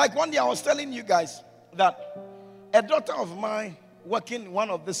 Like one day I was telling you guys that a daughter of mine working in one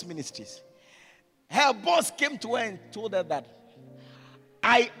of these ministries, her boss came to her and told her that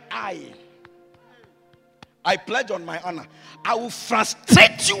I pledge on my honor, I will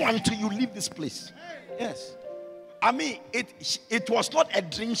frustrate you until you leave this place. Yes. I mean, it was not a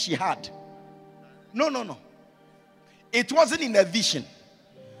dream she had. No. It wasn't in a vision.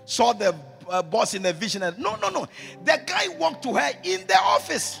 Saw the boss in a vision. No. The guy walked to her in the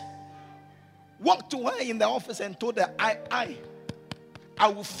office. Walked to her in the office and told her, I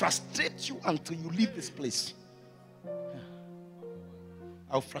will frustrate you until you leave this place.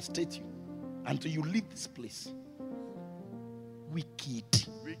 I will frustrate you until you leave this place. Wicked.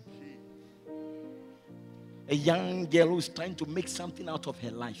 A young girl who's trying to make something out of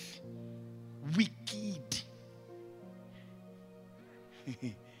her life. Wicked.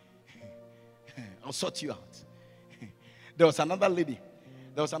 I'll sort you out. There was another lady.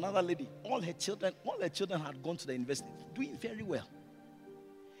 All her children had gone to the university, doing very well.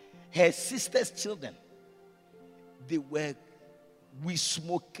 Her sister's children, they were weed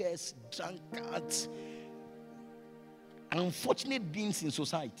smokers, drunkards, unfortunate beings in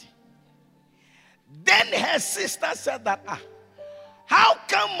society. Then her sister said that, how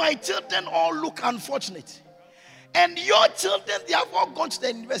come my children all look unfortunate? And your children, they have all gone to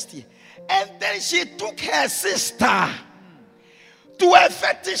the university. And then she took her sister to a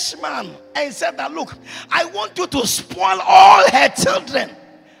fetish man and said that, look, I want you to spoil all her children.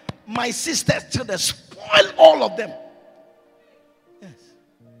 My sister's children, spoil all of them. Yes.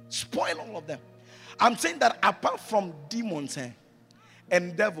 Spoil all of them. I'm saying that apart from demons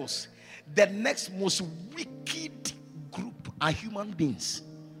and devils, the next most wicked group are human beings.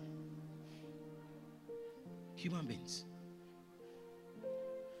 Human beings.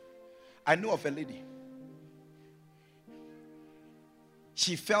 I know of a lady.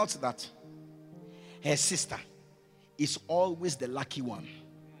 She felt that her sister is always the lucky one.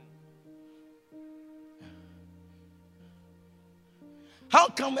 How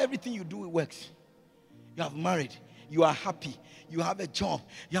come everything you do works? You have married, you are happy, you have a job,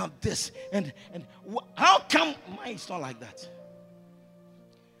 you have this, and how come mine is not like that?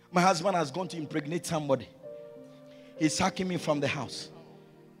 My husband has gone to impregnate somebody. He's sacking me from the house.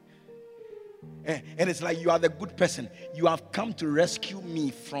 And it's like, you are the good person. You have come to rescue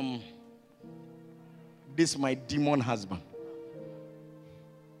me from this my demon husband.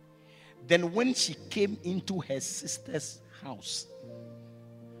 Then when she came into her sister's house,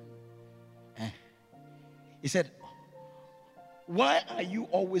 he said, why are you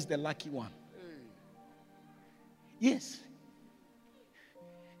always the lucky one? Yes.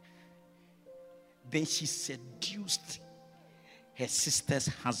 Then she seduced her sister's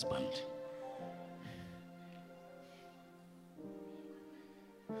husband.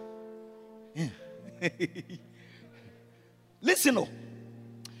 Yeah. Listen,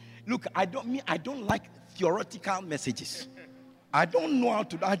 look, I don't like theoretical messages. I don't know how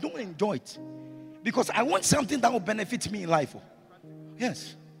to. I don't enjoy it because I want something that will benefit me in life.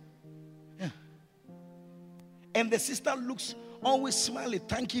 Yes. Yeah. And the sister looks always smiling.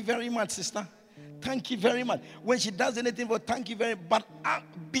 Thank you very much, sister. Thank you very much. When she does anything, but thank you very much.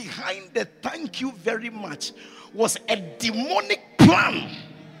 But behind the thank you very much was a demonic plan.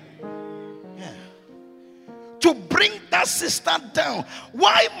 Yeah. To bring that sister down.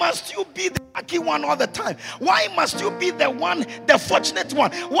 Why must you be the lucky one all the time? Why must you be the one, the fortunate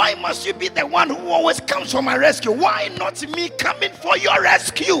one? Why must you be the one who always comes for my rescue? Why not me coming for your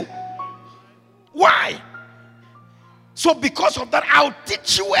rescue? Why? So because of that, I'll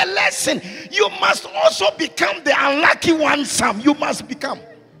teach you a lesson. You must also become the unlucky one, Sam. You must become.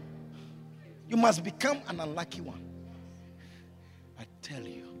 You must become an unlucky one. I tell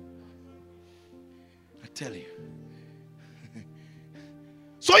you. I tell you.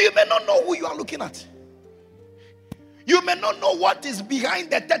 So you may not know who you are looking at. You may not know what is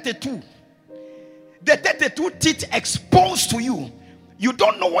behind the 32. The 32 teeth exposed to you. You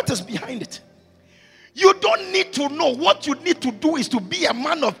don't know what is behind it. You don't need to know. What you need to do is to be a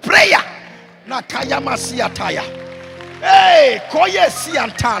man of prayer. Nakayama siataya. Hey, koye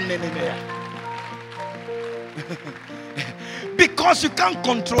siantane. Because you can't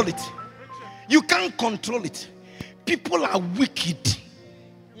control it. You can't control it. People are wicked.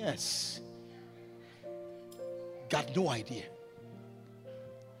 Yes. Got no idea.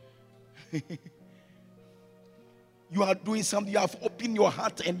 You are doing something. You have opened your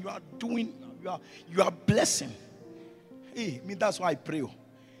heart and you are doing. You are blessing. Hey, I mean that's why I pray.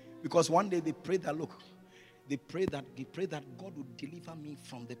 Because one day they pray that they pray that God would deliver me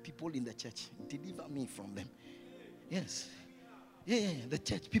from the people in the church. Deliver me from them. Yes. Yeah, the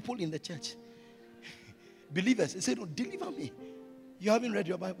church, people in the church. Believers, they say, "No, deliver me." You haven't read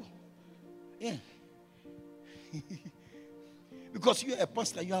your Bible. Yeah. Because you are a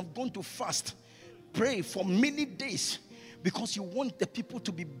pastor, you have gone to fast, pray for many days because you want the people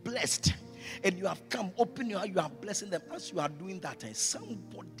to be blessed. And you have come, open your heart, you are blessing them. As you are doing that, and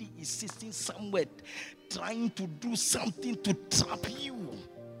somebody is sitting somewhere trying to do something to trap you.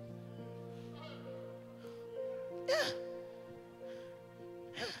 Yeah.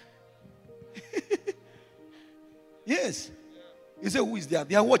 Yes. You say, who is there?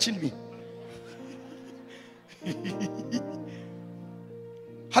 They are watching me.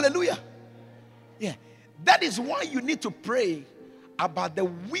 Hallelujah. Yeah. That is why you need to pray about the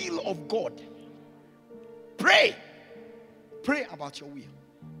will of God. Pray. Pray about your will.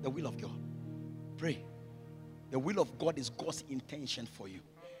 The will of God. Pray. The will of God is God's intention for you.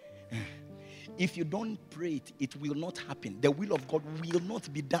 If you don't pray it, it will not happen. The will of God will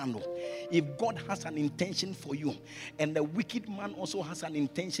not be done. If God has an intention for you, and the wicked man also has an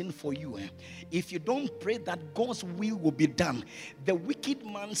intention for you, if you don't pray that God's will be done, the wicked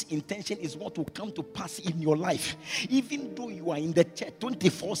man's intention is what will come to pass in your life. Even though you are in the church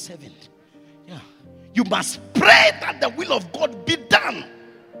 24/7. Yeah. You must pray that the will of God be done.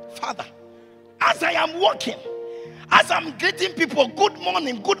 Father, as I am walking, as I'm greeting people, good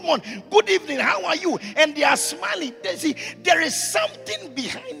morning, good evening, how are you? And they are smiling. They see there is something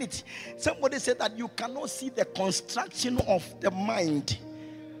behind it. Somebody said that you cannot see the construction of the mind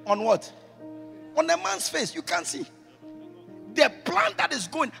on what? On a man's face. You can't see the plan that is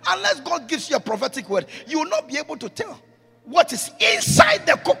going. Unless God gives you a prophetic word, you will not be able to tell what is inside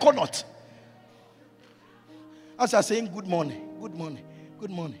the coconut. As I'm saying, good morning, good morning,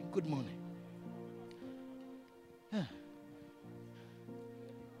 good morning, good morning. Yeah.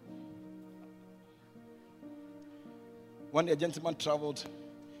 One day a gentleman traveled.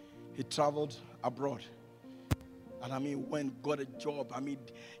 He traveled abroad. And I mean, when got a job, I mean,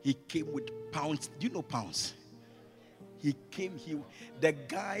 he came with pounds. Do you know pounds? He came, the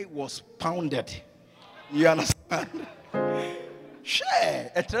guy was pounded. You understand?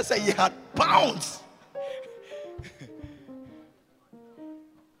 Share. It said he had pounds.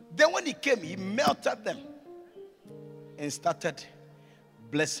 Then when he came, he melted them and started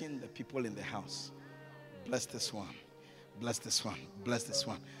blessing the people in the house. Bless this one. Bless this one. Bless this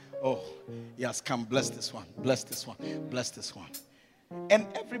one. Oh, he has come. Bless this one. Bless this one. Bless this one. And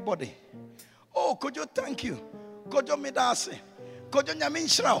everybody, oh, Kojo, thank you. Kojo Midase. Kojo Nyamin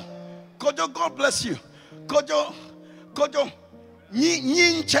Shrao. Kojo, God bless you. Kojo,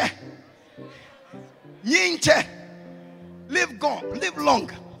 Nyinche. Live God, live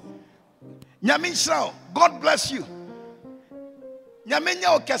long. Nyamin Shrao, God bless you.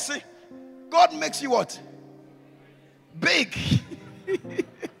 Nyamenya Okese, God makes you what? Big.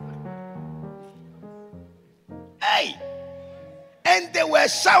 Hey. And they were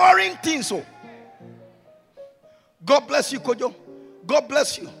showering things. So, God bless you, Kojo. God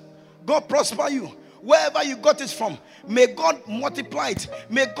bless you. God prosper you. Wherever you got it from, may God multiply it.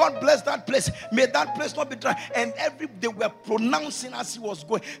 May God bless that place. May that place not be dry. And they were pronouncing as he was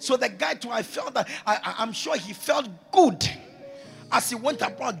going. So the guy too, I felt that, I'm sure he felt good. as he went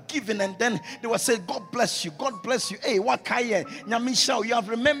about giving, and then they were saying, God bless you, God bless you. Hey, what kaya? Nyamin shao, you have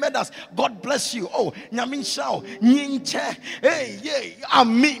remembered us. God bless you. Oh, Nyamin shao, nyinche. Hey, yeah. I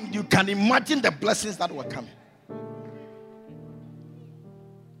mean, you can imagine the blessings that were coming.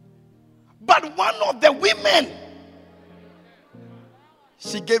 But one of the women,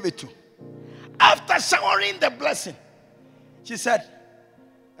 she gave it to. After showering the blessing, she said,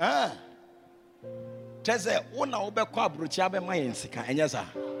 it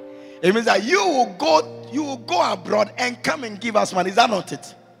means that you will go abroad and come and give us money. Is that not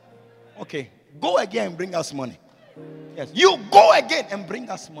it? Okay. Go again and bring us money. Yes. You go again and bring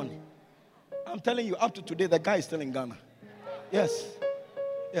us money. I'm telling you, up to today, the guy is still in Ghana. Yes.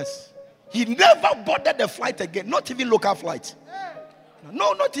 Yes. He never boarded the flight again. Not even local flight.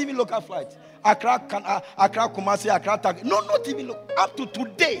 No, not even local flight. Accra, Kumasi, Accra. No, not even local. Up to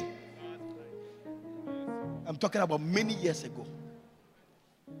today. I'm talking about many years ago.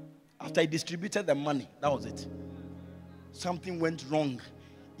 After he distributed the money, that was it. Something went wrong.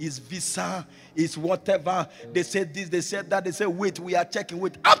 His visa, his whatever. They said this, they said that. They said, wait, we are checking.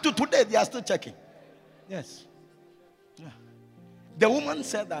 Wait. Up to today, they are still checking. Yes. Yeah. The woman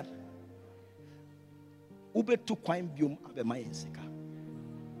said that. Ube to kwine biom abema yensika.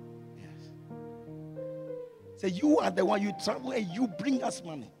 Yes. Say, you are the one, you travel and you bring us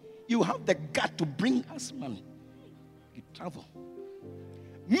money. You have the gut to bring us money. You travel.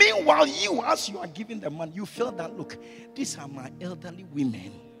 Meanwhile, you, as you are giving the money, you feel that, look, these are my elderly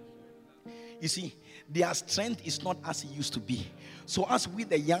women. You see, their strength is not as it used to be. So as we,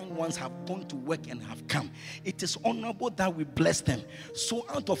 the young ones, have gone to work and have come, it is honorable that we bless them. So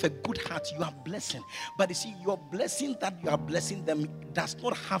out of a good heart, you are blessing. But you see, your blessing that you are blessing them does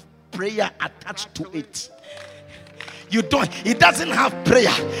not have prayer attached to it. You don't, it doesn't have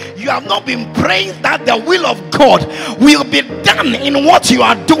prayer. You have not been praying that the will of God will be done in what you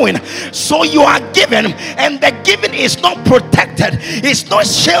are doing. So you are given, and the giving is not protected, it's not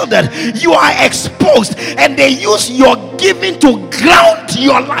shielded. You are exposed, and they use your giving to ground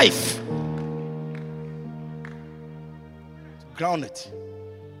your life. Ground it.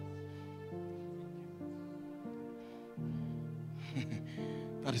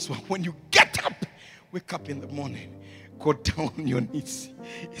 That is why when you get up, wake up in the morning, go down on your knees.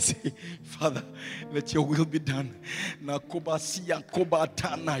 You say, Father, let your will be done. Na koba siya koba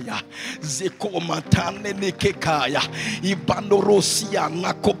tanaya zeko matane nekekaya ibandoro siya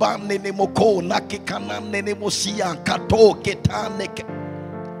na koba nene moko na kekana nene mosia kato ketane.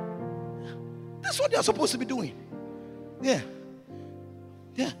 That's what they are supposed to be doing. Yeah.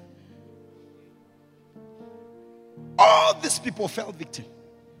 Yeah. All these people fell victim.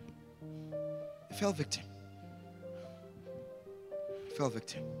 They fell victim. Fell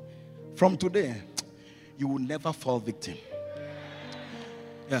victim. From today, you will never fall victim.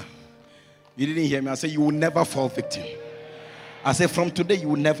 Yeah. You didn't hear me. I said you will never fall victim. I said from today, you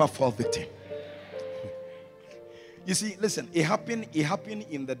will never fall victim. You see, listen, it happened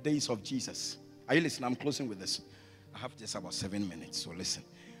in the days of Jesus. Are you listening? I'm closing with this. I have just about 7 minutes, so listen.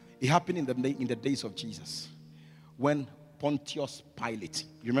 It happened in the days of Jesus. When Pontius Pilate,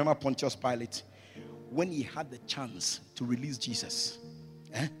 you remember Pontius Pilate? When he had the chance to release Jesus,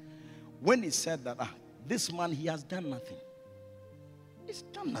 when he said that this man, he has done nothing. He's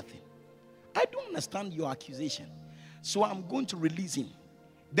done nothing. I don't understand your accusation, so I'm going to release him.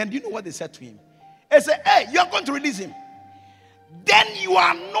 Then do you know what they said to him? They said, hey, you are going to release him. Then you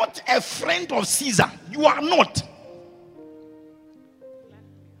are not a friend of Caesar. You are not.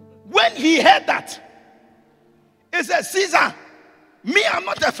 When he heard that, he said, Caesar, me, I'm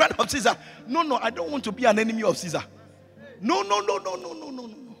not a friend of Caesar. No, I don't want to be an enemy of Caesar. No.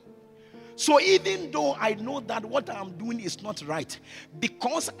 So even though I know that what I'm doing is not right,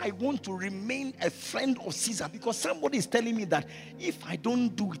 because I want to remain a friend of Caesar, because somebody is telling me that if I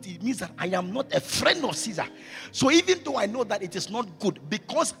don't do it, it means that I am not a friend of Caesar. So even though I know that it is not good,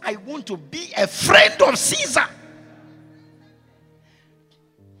 because I want to be a friend of Caesar,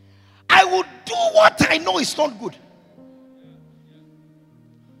 I will do what I know is not good.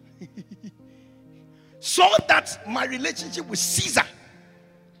 So that my relationship with Caesar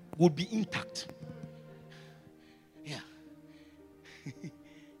would be intact. Yeah.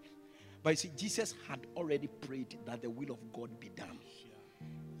 But you see, Jesus had already prayed that the will of God be done.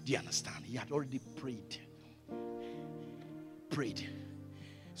 Do you understand? He had already prayed.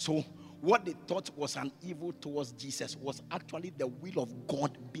 So what they thought was an evil towards Jesus was actually the will of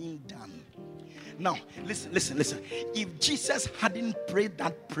God being done. Now, listen. If Jesus hadn't prayed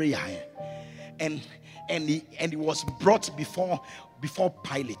that prayer and he was brought before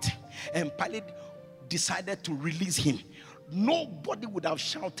Pilate, and Pilate decided to release him, nobody would have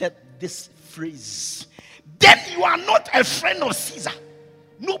shouted this phrase. Then you are not a friend of Caesar.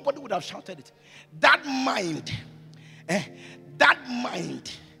 Nobody would have shouted it. That mind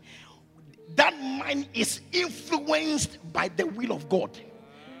is influenced by the will of God.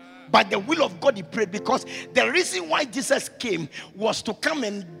 By the will of God, he prayed, because the reason why Jesus came was to come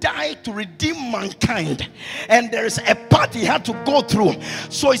and die to redeem mankind. And there is a part he had to go through.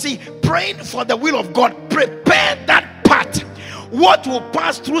 So you see, praying for the will of God, prepare that part. What will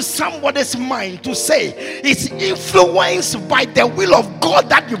pass through somebody's mind to say is influenced by the will of God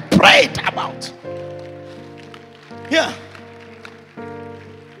that you prayed about. Yeah.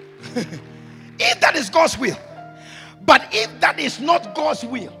 If that is God's will. But if that is not God's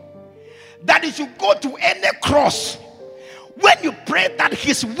will, that is, you go to any cross, when you pray that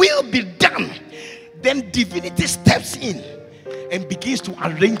his will be done, then divinity steps in and begins to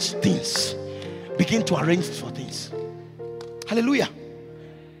arrange things. Begin to arrange for things. Hallelujah.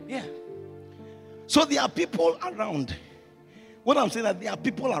 Yeah. So there are people around. What I'm saying, that there are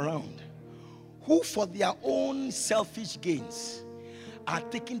people around who, for their own selfish gains, are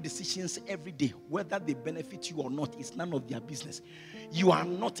taking decisions every day. Whether they benefit you or not, it's none of their business. You are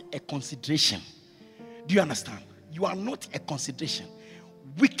not a consideration. Do you understand? You are not a consideration.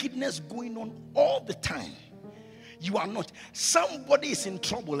 Wickedness going on all the time. You are not. Somebody is in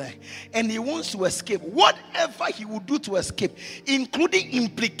trouble and he wants to escape. Whatever he will do to escape, including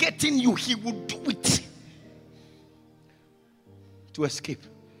implicating you, he will do it to escape.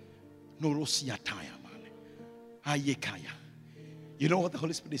 You know what the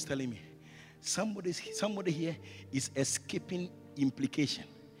Holy Spirit is telling me? Somebody here is escaping implication.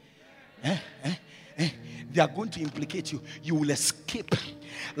 They are going to implicate you. You will escape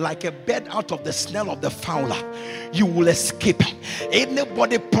like a bird out of the snare of the fowler. You will escape.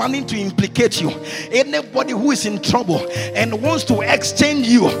 Anybody planning to implicate you, anybody who is in trouble and wants to exchange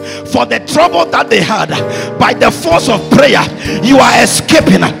you for the trouble that they had, by the force of prayer, you are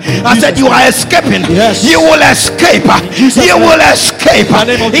escaping. I said you are escaping. Yes. You will escape. You will escape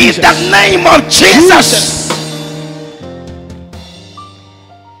in the name of Jesus.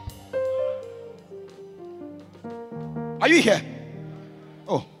 Are you here?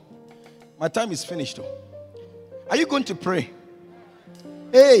 Oh, my time is finished. Are you going to pray?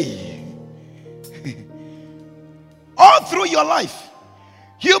 Hey. All through your life,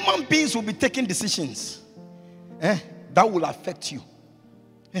 human beings will be taking decisions that will affect you.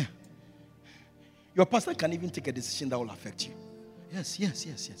 Yeah. Your pastor can even take a decision that will affect you. Yes.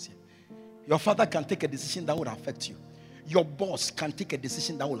 Your father can take a decision that will affect you. Your boss can take a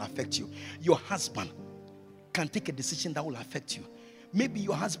decision that will affect you. Your husband can take a decision that will affect you. Maybe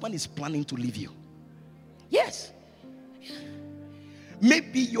your husband is planning to leave you. Yes.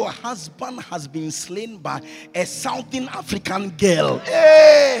 Maybe your husband has been slain by a Southern African girl.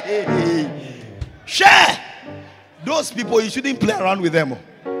 Hey. Share. Those people, you shouldn't play around with them.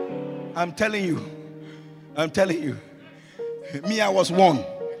 I'm telling you. Me, I was one.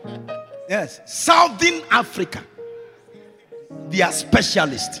 Yes. Southern Africa. They are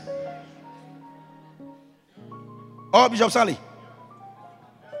specialists. Oh, Bishop Sally.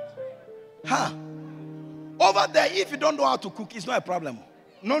 Over there, if you don't know how to cook, it's not a problem.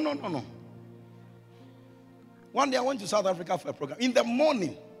 No. One day I went to South Africa for a program. In the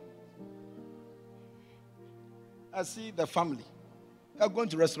morning, I see the family. They are going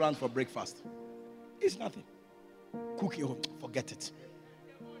to a restaurant for breakfast. It's nothing. Cooking, forget it.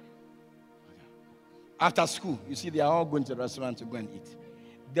 After school, you see, they are all going to the restaurant to go and eat.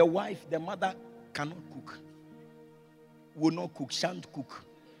 The wife, the mother cannot cook. Will not cook, shan't cook.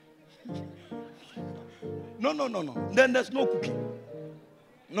 No. Then there's no cooking.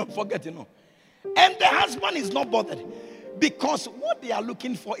 No, forget it, no. And the husband is not bothered because what they are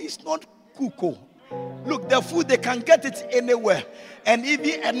looking for is not cook. Look, the food, they can get it anywhere, and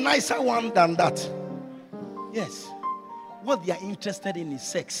even a nicer one than that. Yes. What they are interested in is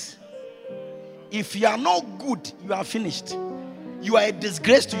sex. If you are not good, you are finished. You are a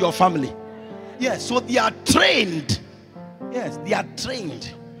disgrace to your family. Yes, so they are trained. Yes, they are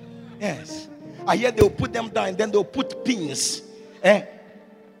trained. Yes. I hear they'll put them down and then they'll put pins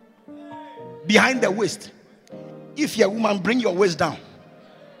behind the waist. If you're a woman, bring your waist down.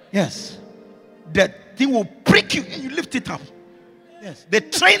 Yes. The thing will prick you and you lift it up. Yes. They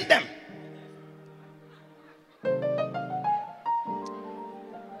train them.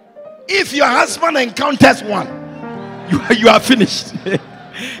 If your husband encounters one, you are finished.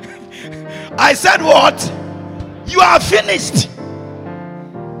 I said what? You are finished.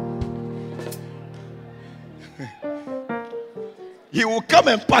 He will come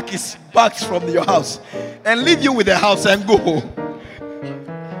and pack his bags from your house and leave you with the house and go home.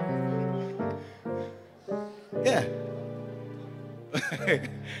 Yeah.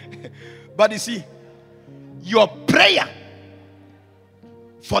 But you see, your prayer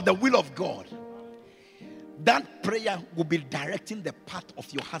for the will of God, that prayer will be directing the path of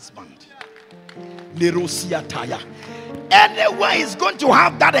your husband. Anywhere he's going to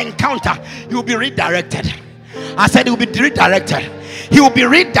have that encounter, he will be redirected. I said he will be redirected. He will be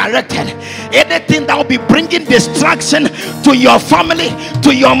redirected. Anything that will be bringing distraction to your family,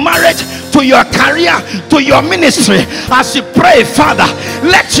 to your marriage, to your career, to your ministry, as you pray, Father,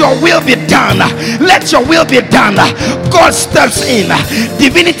 let your will be done. Let your will be done. God steps in,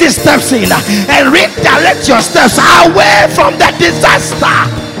 divinity steps in, and redirect your steps away from the disaster.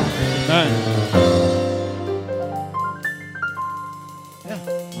 Amen.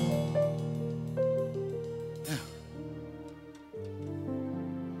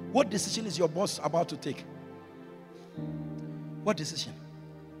 What decision is your boss about to take? What decision?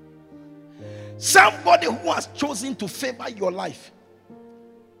 Somebody who has chosen to favor your life.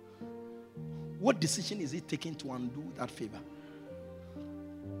 What decision is he taking to undo that favor?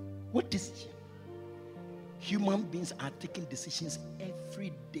 What decision? Human beings are taking decisions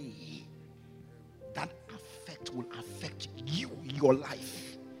every day that will affect you, your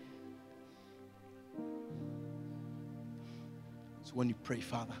life. So when you pray,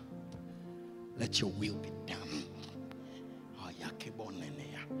 Father, let your will be done.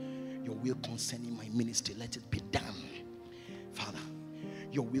 Your will concerning my ministry, let it be done. Father,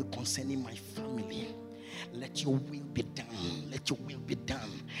 your will concerning my family, let your will be done. Let your will be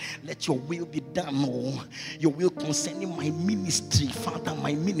done. Let your will be done. Oh, your will concerning my ministry, Father,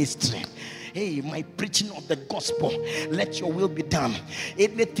 my ministry. Hey, my preaching of the gospel, let your will be done.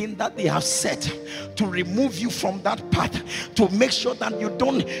 Anything that they have said to remove you from that path, to make sure that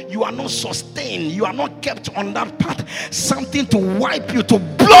you are not sustained, you are not kept on that path, something to wipe you, to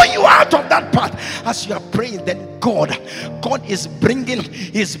blow you out of that path. As you are praying, then God is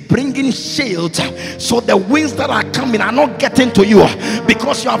bringing shields, so the winds that are coming are not getting to you,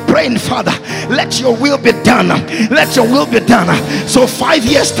 because you are praying, Father, let your will be done. Let your will be done. So 5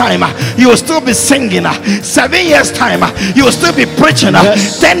 years time, you will still be singing. 7 years time, you will still be preaching.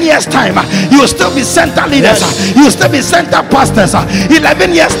 10 years time, you will still be center leaders. You will still be center pastors.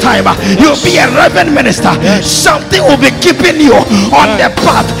 11 years time, you will be a reverend minister. Something will be keeping you on the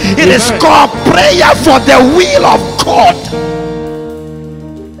path. It is called prayer for the will of God.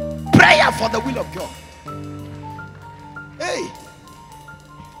 Prayer for the will of God. Hey,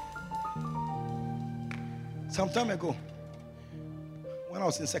 some time ago, when I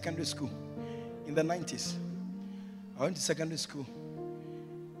was in secondary school in the 90s, I went to secondary school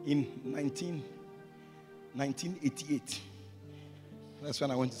in 1988. That's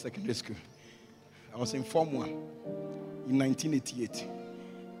when I went to secondary school. I was in Form 1 in 1988.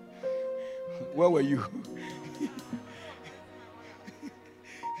 Where were you?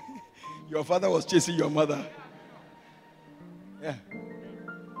 Your father was chasing your mother. Yeah.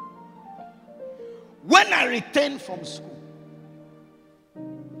 When I returned from school,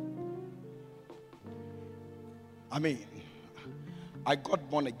 I got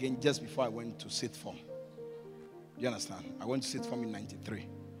born again just before I went to Sixth Form. You understand? I went to Sixth Form in 93.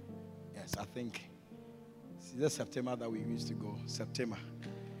 Yes, I think it's the September that we used to go. September.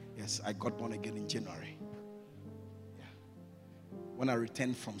 Yes, I got born again in January. Yeah. When I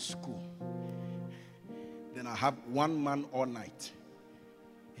returned from school, then I have one man all night.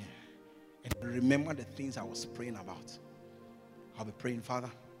 Yeah. And I remember the things I was praying about. I'll be praying, Father,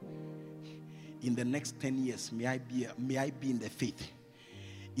 in the next 10 years, may I be in the faith.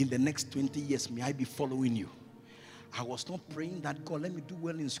 In the next 20 years, may I be following you. I was not praying that, God, let me do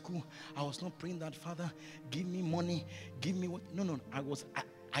well in school. I was not praying that, Father, give me money, give me what. No.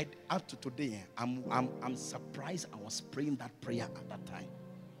 I up to today, I'm surprised I was praying that prayer at that time.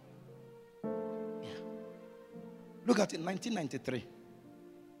 Yeah. Look at it, 1993.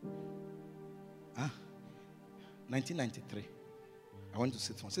 1993. I went to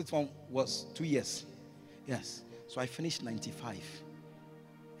Sixth Form. Sixth Form was 2 years. Yes. So I finished 95.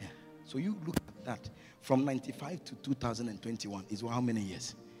 Yeah. So you look at that. From 95 to 2021 is how many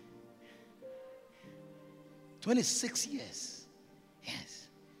years? 26 years. Yes.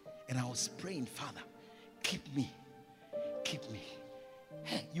 And I was praying, Father, keep me. Keep me.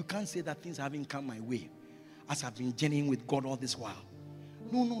 Hey, you can't say that things haven't come my way as I've been journeying with God all this while.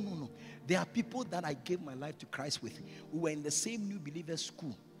 No. There are people that I gave my life to Christ with who were in the same New Believers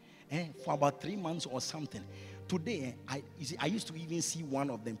school for about 3 months or something. Today, I used to even see one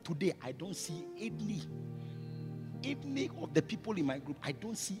of them. Today, I don't see any of the people in my group. I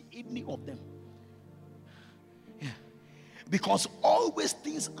don't see any of them. Because always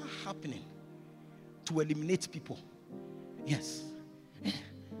things are happening to eliminate people. Yes.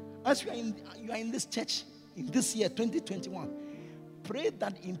 As you are in this church in this year 2021, pray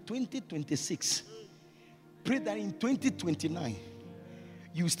that in 2026, pray that in 2029,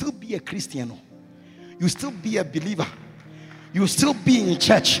 you still be a Christian, you still be a believer, you still be in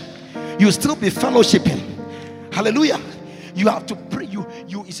church, you still be fellowshipping. Hallelujah. You have to pray.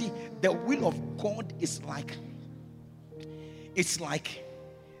 You see, the will of God is like, it's like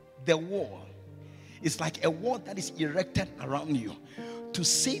the wall. It's like a wall that is erected around you to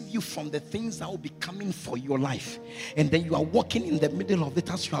save you from the things that will be coming for your life. And then you are walking in the middle of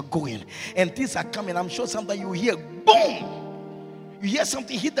it as you are going, and things are coming. I'm sure sometimes you hear boom, you hear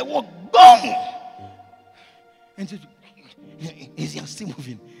something hit the wall, boom, and you're still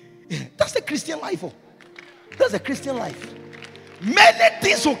moving. That's the Christian life. That's the Christian life. Many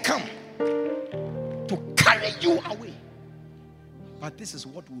things will come to carry you away, but this is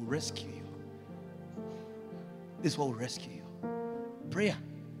what will rescue you. This is what will rescue you. Prayer.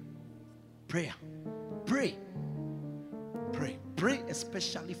 Prayer. Pray. Pray. Pray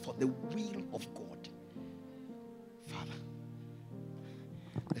especially for the will of God. Father,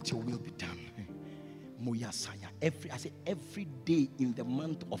 let your will be done. Every day in the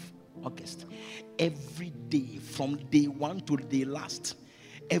month of August, every day from day one to day last,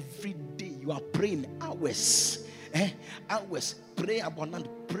 every day you are praying hours. Hours. Pray abundant.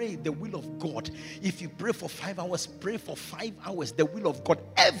 Pray the will of God. If you pray for 5 hours, pray for 5 hours the will of God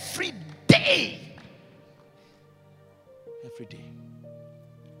every day. Every day.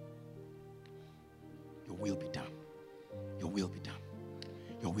 Your will be done. Your will be done.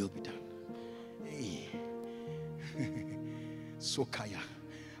 Your will be done. Hey. Sokaya.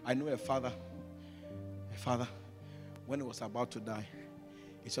 I know a father, when he was about to die,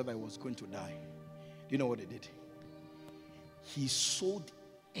 he said that he was going to die. Do you know what he did? He sold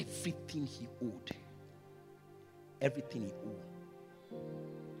everything he owed. Everything he owed.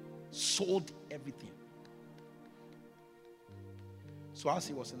 Sold everything. So as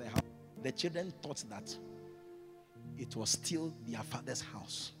he was in the house, the children thought that it was still their father's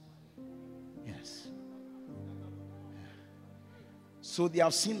house. Yes. So they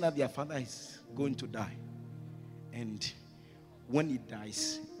have seen that their father is going to die. And when he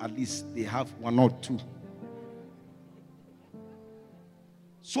dies, at least they have 1 or 2.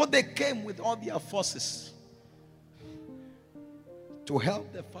 So they came with all their forces to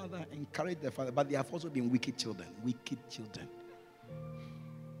help the father, encourage the father. But they have also been wicked children. Wicked children.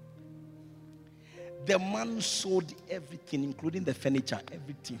 The man sold everything, including the furniture,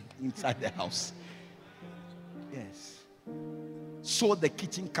 everything inside the house. Yes. Sold the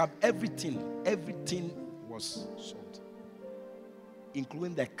kitchen cab, everything was sold,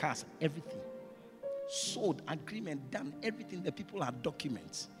 including the cars, everything. Sold, agreement done, everything. The people had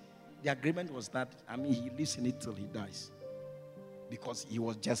documents. The agreement was that, he lives in it till he dies, because he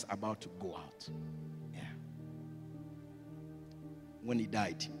was just about to go out. Yeah. When he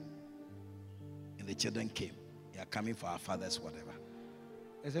died, and the children came, they are coming for our father's whatever.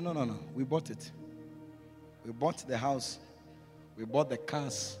 They said, no, we bought it. We bought the house. We bought the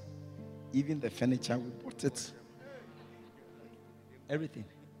cars, even the furniture. We bought it. Everything.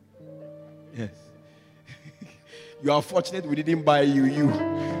 Yes. You are fortunate we didn't buy you. You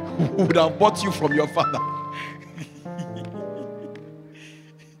would have bought you from your father.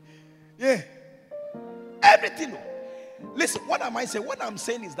 Yeah. Everything. Listen, what am I saying? What I'm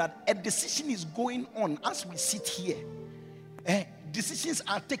saying is that a decision is going on as we sit here. Decisions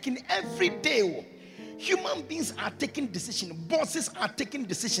are taken every day. Human beings are taking decisions. Bosses are taking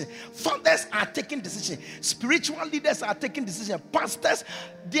decisions. Fathers are taking decisions. Spiritual leaders are taking decisions. Pastors,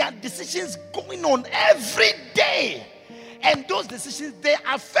 there are decisions going on every day. And those decisions, they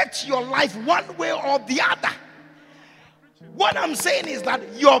affect your life one way or the other. What I'm saying is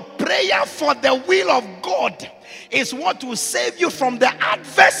that your prayer for the will of God is what will save you from the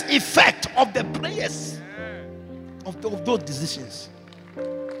adverse effect of the prayers of those decisions.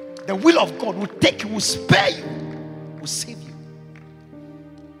 The will of God will take you, will spare you, will save you.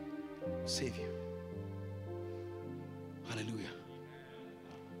 Will save you. Hallelujah.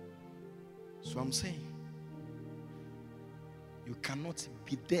 So I'm saying, you cannot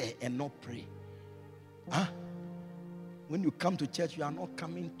be there and not pray. Huh? When you come to church, you are not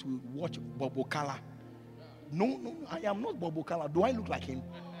coming to watch Bobo Kala. No, I am not Bobo Kala. Do I look like him?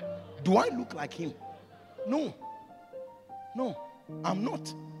 Do I look like him? No, I'm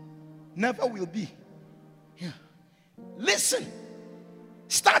not. Never will be. Yeah. Listen.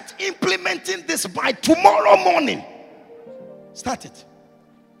 Start implementing this by tomorrow morning. Start it.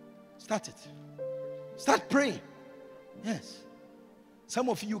 Start praying. Yes. Some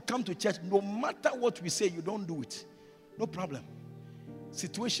of you come to church, no matter what we say, you don't do it. No problem.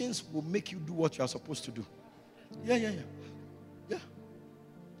 Situations will make you do what you are supposed to do. Yeah.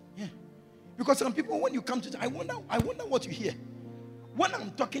 Because some people, when you come to church, I wonder what you hear. When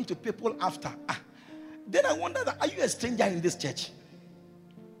I'm talking to people after, then I wonder that, are you a stranger in this church?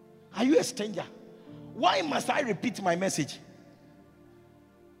 Are you a stranger? Why must I repeat my message?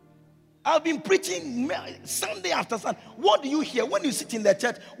 I've been preaching Sunday after Sunday. What do you hear when you sit in the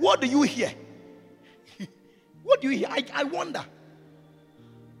church? What do you hear? What do you hear? I wonder.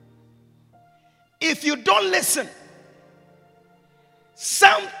 If you don't listen,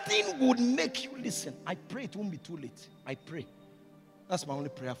 something would make you listen. I pray it won't be too late. I pray. That's my only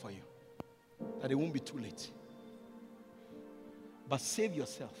prayer for you. That it won't be too late. But save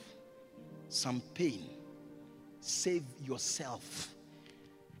yourself some pain. Save yourself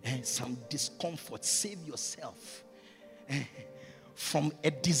some discomfort. Save yourself from a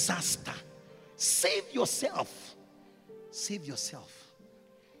disaster. Save yourself. Save yourself.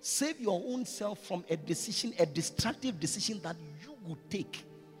 Save your own self from a decision, a destructive decision that you would take.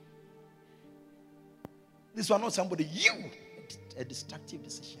 This was not somebody, you, a destructive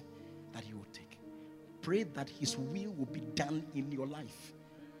decision that you would take. Pray that his will be done in your life.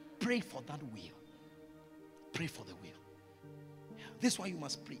 Pray for that will. Pray for the will. This is why you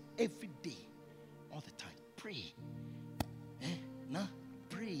must pray every day, all the time. Pray.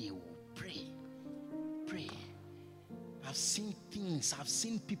 Pray. Pray. I've seen things, I've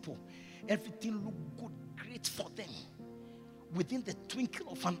seen people. Everything look good, great for them. Within the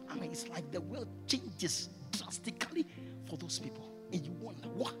twinkle of an eye, it's like the world changes drastically for those people. And you wonder,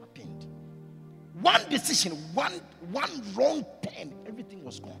 what happened? One decision, one wrong turn, everything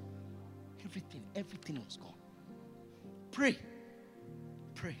was gone. Everything was gone. Pray.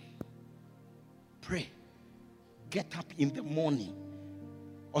 Get up in the morning.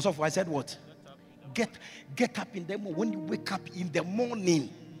 Also, I said what? Get up in the morning. When you wake up in the morning,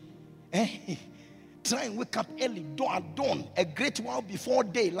 try and wake up early, dawn, a great while before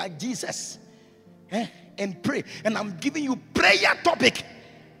day, like Jesus, and pray. And I'm giving you prayer topic.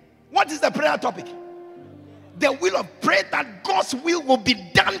 What is the prayer topic? The will of prayer, that God's will be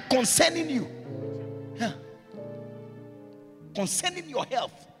done concerning you. Concerning your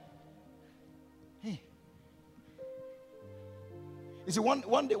health. You see,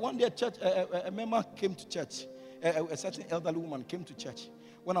 one day church, a member came to church. A certain elderly woman came to church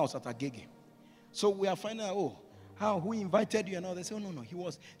when I was at Agege. So we are finding out, who invited you and all. They said, no.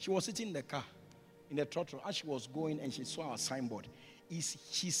 She was sitting in the car, in the trotro. As she was going and she saw a signboard.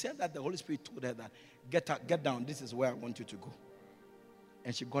 She said that the Holy Spirit told her that, get down, this is where I want you to go.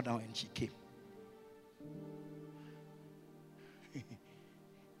 And she got down and she came.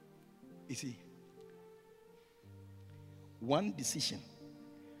 You see, one decision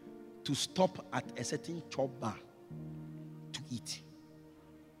to stop at a certain chop bar to eat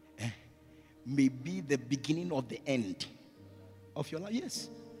may be the beginning of the end of your life. Yes.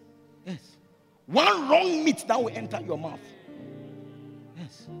 One wrong meat that will enter your mouth.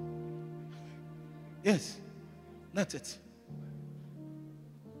 Yes. That's it.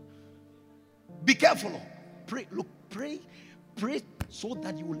 Be careful. Pray. Look, pray so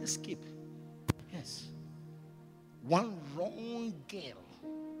that you will escape. Yes. One wrong girl.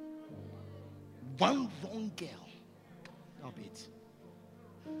 That'll be it.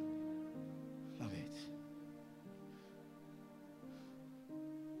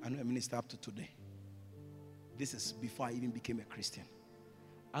 I know a minister up to today. This is before I even became a Christian.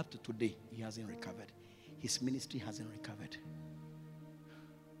 Up to today, he hasn't recovered. His ministry hasn't recovered.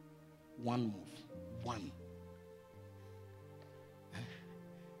 One move. One.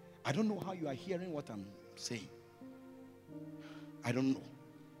 I don't know how you are hearing what I'm saying. I don't know.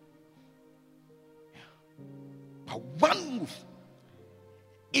 But one move.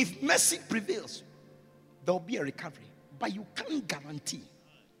 If mercy prevails, there will be a recovery. But you can't guarantee.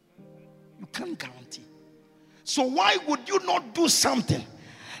 So why would you not do something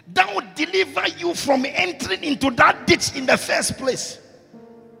that would deliver you from entering into that ditch in the first place?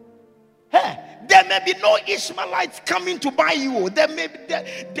 There may be no Ishmaelites coming to buy you. There may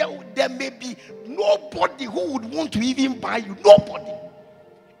be nobody who would want to even buy you. Nobody.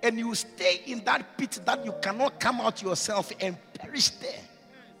 And you stay in that pit that you cannot come out yourself and perish there.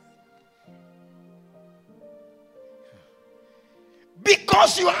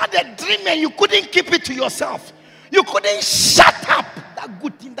 Because you had a dream and you couldn't keep it to yourself. You couldn't shut up that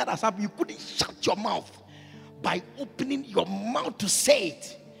good thing that has happened. You couldn't shut your mouth by opening your mouth to say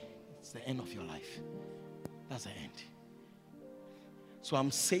it. It's the end of your life. That's the end. So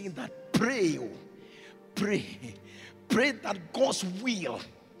I'm saying that pray pray that God's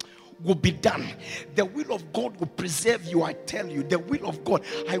will be done. The will of God will preserve you. I tell you, the will of God.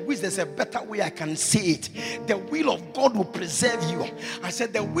 I wish there's a better way I can say it. The will of God will preserve you. I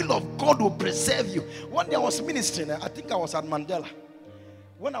said the will of God will preserve you. One day I was ministering. I think I was at Mandela.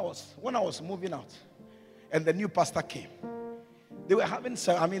 When I was moving out, and the new pastor came. They were having.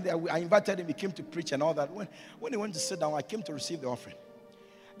 I invited him. He came to preach and all that. When he went to sit down, I came to receive the offering.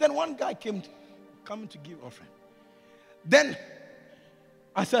 Then one guy came to give offering. Then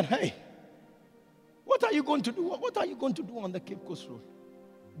I said, hey, what are you going to do? What are you going to do on the Cape Coast Road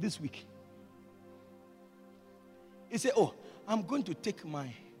this week? He said, oh, I'm going to take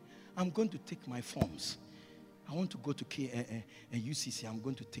my forms. I want to go to UCC. I'm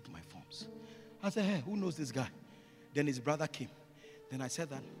going to take my forms. I said, hey, who knows this guy? Then his brother came. Then I said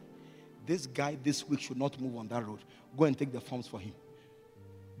that this guy this week should not move on that road. Go and take the forms for him.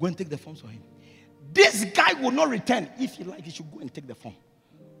 Go and take the forms for him. This guy will not return. If he like, he should go and take the form.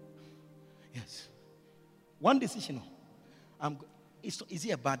 Yes. One decision. Is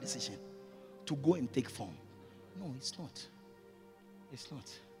it a bad decision to go and take form? No, it's not. It's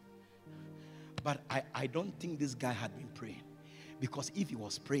not. But I don't think this guy had been praying. Because if he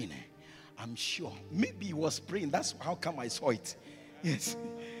was praying, I'm sure. Maybe he was praying. That's how come I saw it. Yes.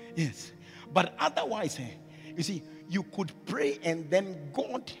 Yes. But otherwise, you see, you could pray and then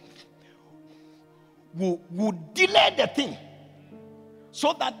God will delay the thing.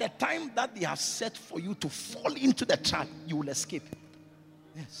 So that the time that they have set for you to fall into the trap, you will escape.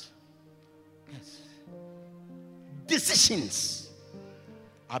 Yes. Yes. Decisions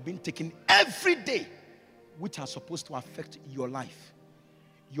are being taken every day which are supposed to affect your life.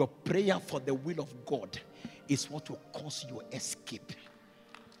 Your prayer for the will of God is what will cause your escape.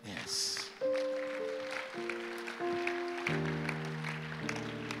 Yes.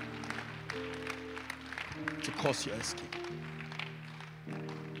 To cause your escape.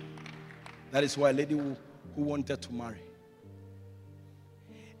 That is why a lady who wanted to marry,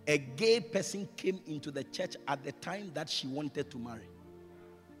 a gay person came into the church at the time that she wanted to marry.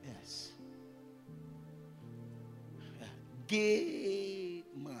 Yes. Gay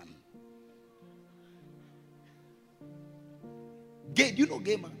man. Gay, do you know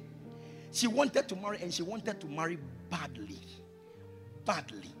gay man? She wanted to marry and she wanted to marry badly.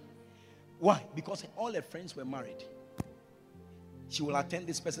 Badly. Why? Because all her friends were married. She will attend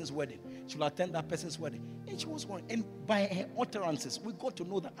this person's wedding. She will attend that person's wedding. And she was one. And by her utterances, we got to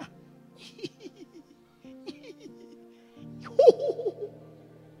know that.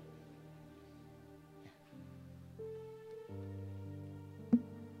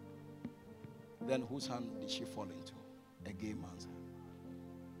 Then whose hand did she fall into? A gay man's hand.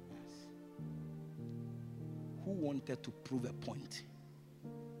 Yes. Who wanted to prove a point?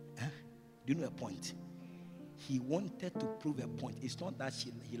 Huh? Do you know a point? He wanted to prove a point. It's not that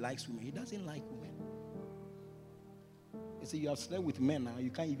he likes women. He doesn't like women. You see, you have slept with men now. You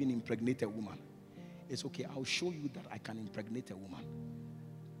can't even impregnate a woman. It's okay. I'll show you that I can impregnate a woman.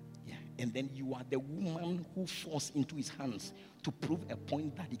 Yeah. And then you are the woman who falls into his hands to prove a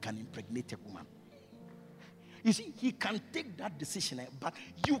point that he can impregnate a woman. You see, he can take that decision, but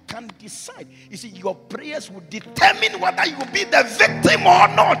you can decide. You see, your prayers will determine whether you will be the victim or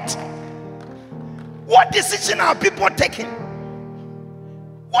not. What decision are people taking?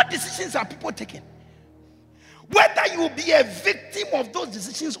 What decisions are people taking? Whether you will be a victim of those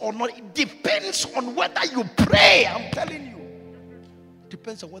decisions or not, it depends on whether you pray. I'm telling you. It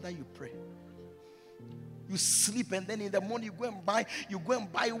depends on whether you pray. You sleep and then in the morning you go and buy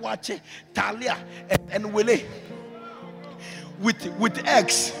wache, talia and wele with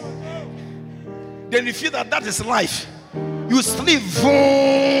eggs. Then you feel that is life. You sleep,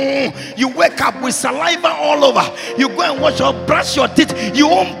 you wake up with saliva all over. You go and brush your teeth. You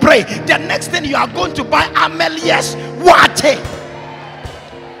won't pray. The next thing you are going to buy Amelia's water.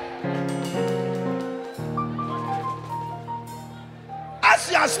 As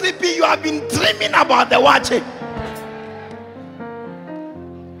you are sleeping, you have been dreaming about the water.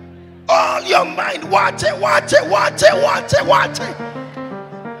 All your mind, water.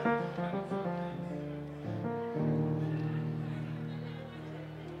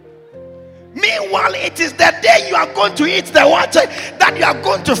 Meanwhile, it is the day you are going to eat the water that you are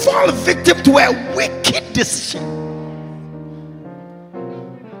going to fall victim to a wicked decision.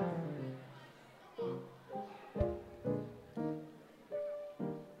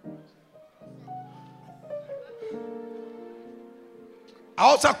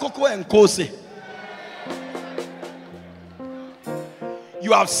 Also, Coco and Kose.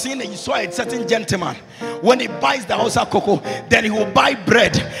 You have seen it, you saw a certain gentleman when he buys the Hausa cocoa, then he will buy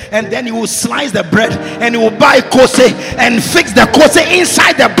bread, and then he will slice the bread, and he will buy kose and fix the kose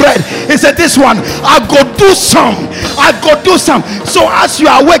inside the bread. He said, this one, I go do some. So as you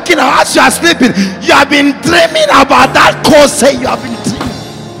are waking up, as you are sleeping, you have been dreaming about that kose. You have been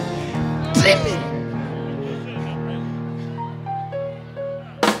dreaming.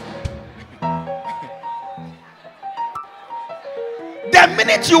 The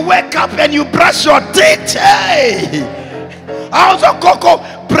minute you wake up and you brush your teeth, hey, also cocoa,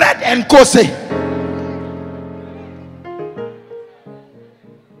 bread and kose.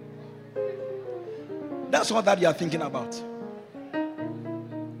 That's all that you are thinking about.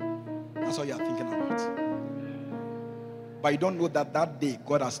 That's all you are thinking about. But you don't know that that day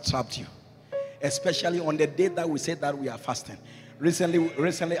God has trapped you. Especially on the day that we say that we are fasting.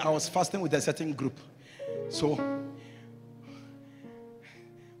 Recently I was fasting with a certain group. So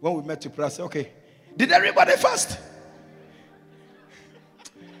when we met to pray, I said, okay, did everybody fast?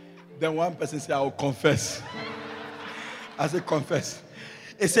 Then one person said, I will confess. I said, confess.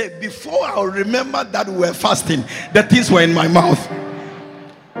 He said, before I remember that we were fasting, the things were in my mouth.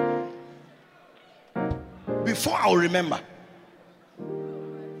 Before I remember,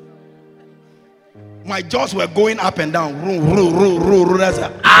 my jaws were going up and down. I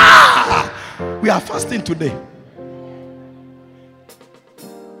said, we are fasting today.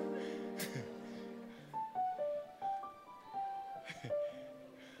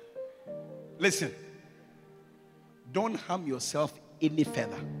 Listen, don't harm yourself any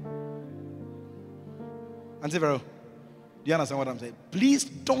further. Auntie Vero, do you understand what I'm saying? Please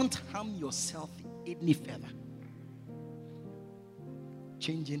don't harm yourself any further.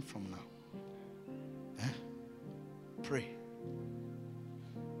 Changing from now. Pray.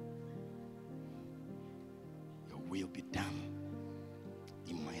 Your will be done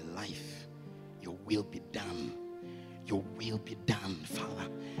in my life. Your will be done. Your will be done, Father.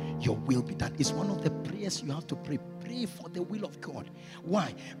 Your will be done. It's one of the prayers you have to pray. Pray for the will of God.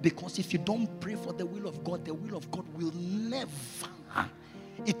 Why? Because if you don't pray for the will of God, the will of God will never,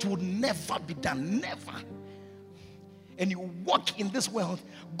 it will never be done. Never. And you walk in this world,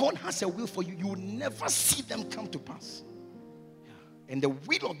 God has a will for you. You will never see them come to pass. And the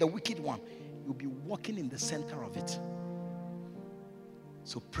will of the wicked one, you'll be walking in the center of it.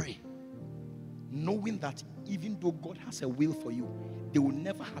 So pray, knowing that even though God has a will for you, they will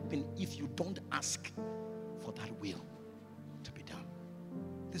never happen if you don't ask for that will to be done.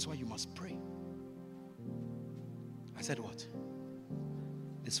 This is why you must pray. I said what?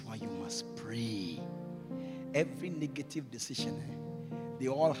 This is why you must pray. Every negative decision, they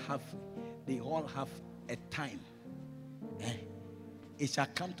all have a time. It shall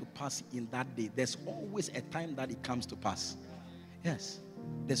come to pass in that day. There's always a time that it comes to pass. Yes.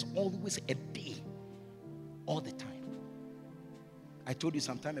 There's always a day. All the time. I told you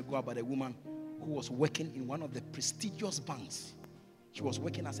some time ago about a woman who was working in one of the prestigious banks. She was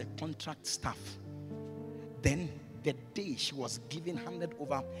working as a contract staff. Then the day she was handed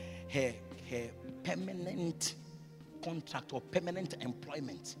over her permanent contract or permanent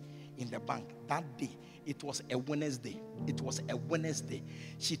employment in the bank, that day, it was a Wednesday.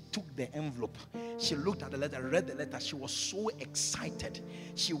 She took the envelope. She looked at the letter, read the letter. She was so excited.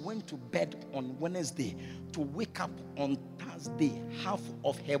 She went to bed on Wednesday to wake up on Thursday. Half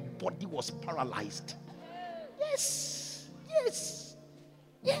of her body was paralyzed. Yes.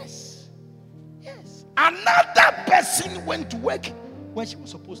 Another person went to work when she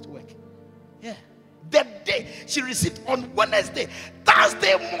was supposed to work. Yeah. The day she received on Wednesday,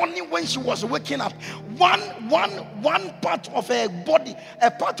 Thursday morning when she was waking up, one part of her body, a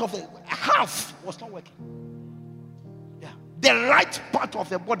part of her half was not working. Yeah, the right part of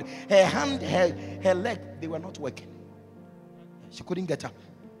her body, her hand, her leg, they were not working. She couldn't get up.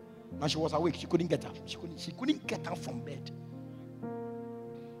 When she was awake, she couldn't get up. She couldn't get up from bed.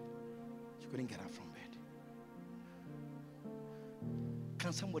 She couldn't get up from bed.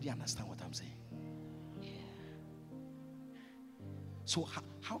 Can somebody understand what I'm saying? So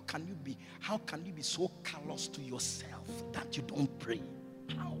how can you be so callous to yourself that you don't pray?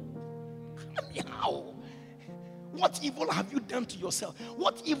 How? I mean, how? What evil have you done to yourself?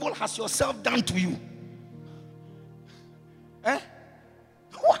 What evil has yourself done to you? Why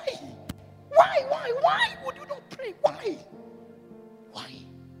would you not pray? Why?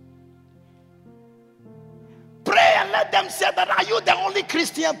 Pray and let them say that. Are you the only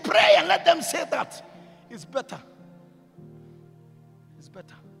Christian? Pray and let them say that. It's better.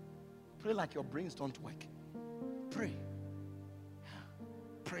 Better. Pray like your brains don't work. Pray.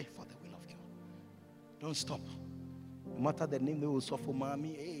 Pray for the will of God. Don't stop. No matter the name they will suffer,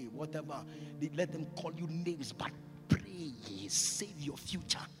 mommy, hey, whatever. let them call you names, but pray, save your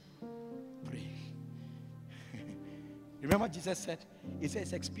future. Pray. Remember Jesus said, he said,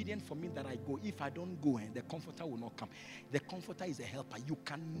 it's expedient for me that I go. If I don't go, the comforter will not come. The comforter is a helper. You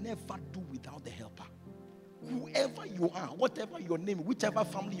can never do without the helper. Whoever you are, whatever your name, whichever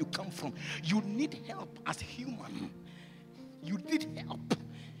family you come from, you need help as human. You need help.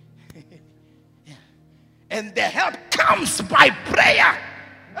 Yeah. And the help comes by prayer.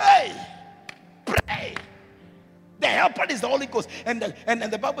 Hey, pray. The helper is the Holy Ghost. And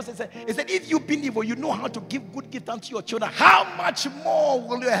the Bible says, it said, if you being evil, you know how to give good gifts unto your children. How much more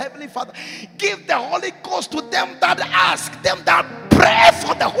will your heavenly Father give the Holy Ghost to them that ask, them that pray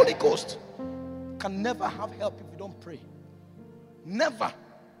for the Holy Ghost? You can never have help if you don't pray. Never.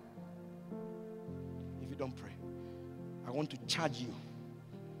 If you don't pray. I want to charge you.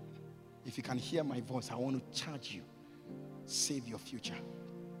 If you can hear my voice, I want to charge you. Save your future.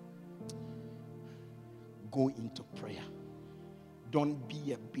 Go into prayer. Don't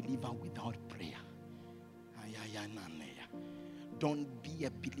be a believer without prayer. Don't be a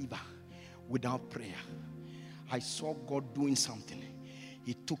believer without prayer. I saw God doing something.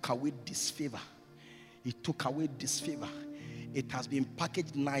 He took away disfavor. He took away disfavor. It has been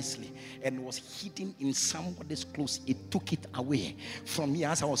packaged nicely and was hidden in somebody's clothes. It took it away from me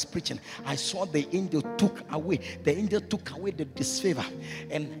as I was preaching. I saw the angel took away. The angel took away the disfavor.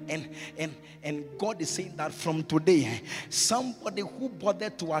 And God is saying that from today, somebody who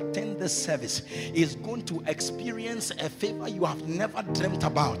bothered to attend this service is going to experience a favor you have never dreamt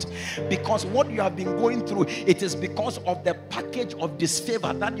about. Because what you have been going through, it is because of the package of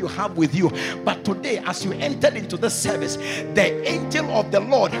disfavor that you have with you. But today, as you entered into this service, the angel of the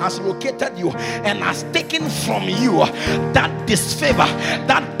Lord has located you and has taken from you that disfavor,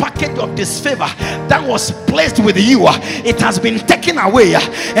 that package of disfavor that was placed with you. It has been taken away,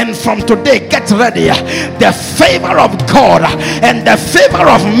 and from today, get ready. The favor of God and the favor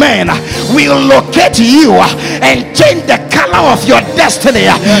of men will locate you and change the color of your destiny.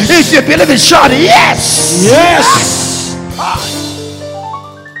 Yes. If you believe it, shout yes. Yes.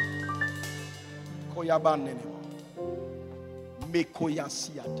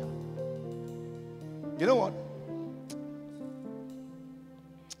 You know what?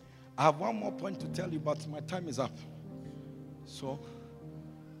 I have one more point to tell you, but my time is up. So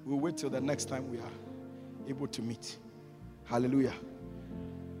we'll wait till the next time we are able to meet. Hallelujah.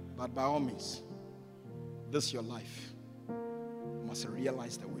 But by all means, this is your life. You must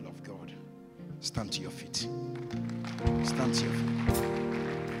realize the will of God. Stand to your feet. Stand to your feet.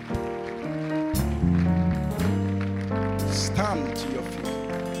 Stand to your feet.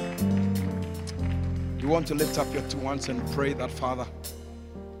 You want to lift up your two hands and pray that, Father,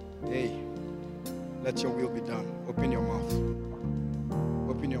 hey, let your will be done. Open your mouth.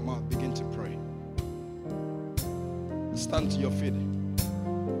 Open your mouth. Begin to pray. Stand to your feet.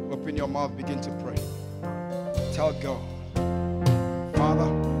 Open your mouth. Begin to pray. Tell God, Father,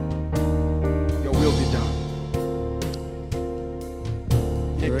 your will be done.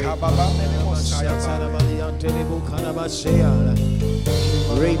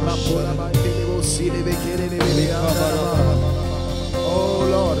 Oh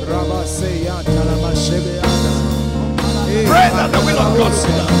Lord, Pray that the will of God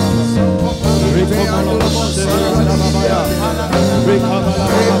be done.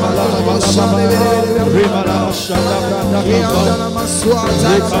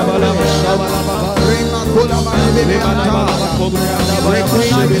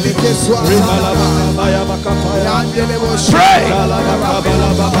 Pray.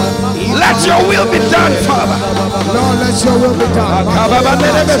 Let your will be done, Father. Lord, let your will be done.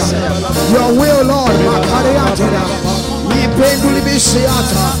 Your will, Lord.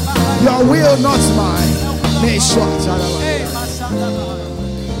 Your will, not mine.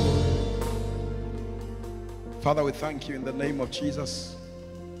 Father, we thank you in the name of Jesus.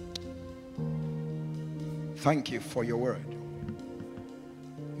 Thank you for your word.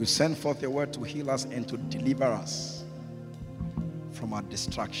 You send forth your word to heal us and to deliver us from our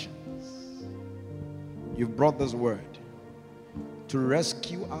distractions. You've brought this word to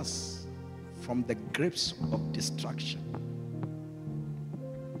rescue us from the grips of distraction.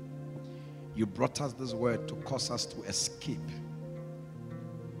 You brought us this word to cause us to escape,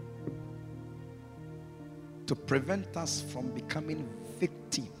 to prevent us from becoming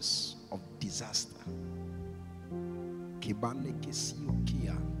victims of disaster.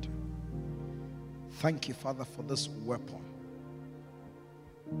 Thank you, Father, for this weapon.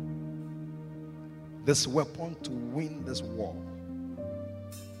 This weapon to win this war.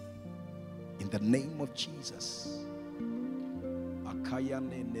 In the name of Jesus.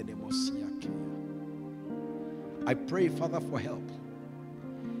 I pray, Father, for help.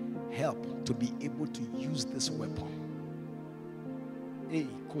 Help to be able to use this weapon.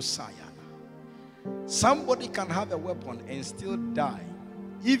 Somebody can have a weapon and still die.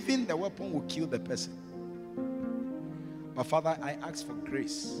 Even the weapon will kill the person. But Father, I ask for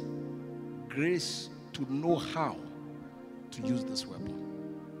grace. Grace to know how to use this weapon.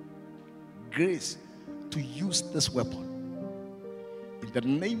 Grace to use this weapon. In the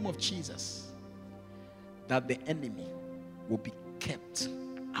name of Jesus, that the enemy will be kept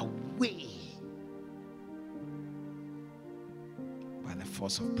away by the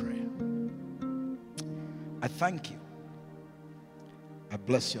force of prayer. I thank you. I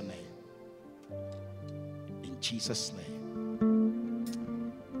bless your name. In Jesus' name.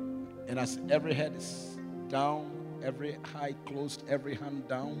 And as every head is down, every eye closed, every hand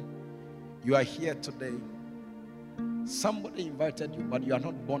down, you are here today. Somebody invited you, but you are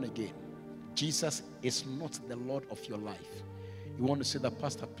not born again. Jesus is not the Lord of your life. You want to say that,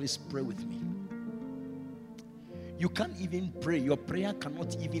 Pastor, please pray with me. You can't even pray. Your prayer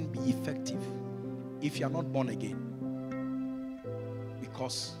cannot even be effective if you are not born again.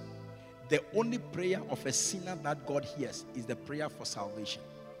 Because the only prayer of a sinner that God hears is the prayer for salvation.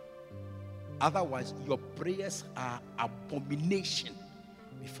 Otherwise, your prayers are abomination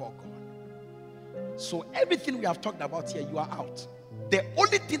before God. So everything we have talked about here, you are out. The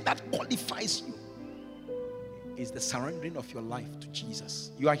only thing that qualifies you is the surrendering of your life to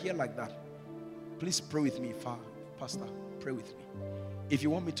Jesus. You are here like that. Please pray with me, Pastor. Pray with me. If you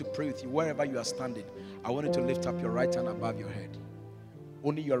want me to pray with you, wherever you are standing, I want you to lift up your right hand above your head.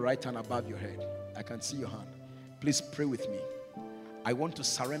 Only your right hand above your head. I can see your hand. Please pray with me. I want to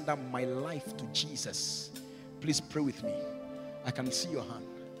surrender my life to Jesus. Please pray with me. I can see your hand.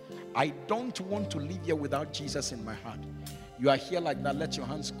 I don't want to live here without Jesus in my heart. You are here like that. Let your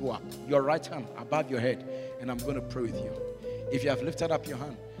hands go up. Your right hand above your head. And I'm going to pray with you. If you have lifted up your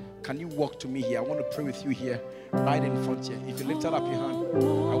hand, can you walk to me here? I want to pray with you here, right in front here. If you lifted up your hand,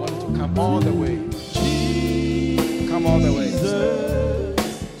 I want you to come all the way. Come all the way.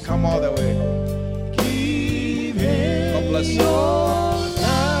 Come all the way. God bless you.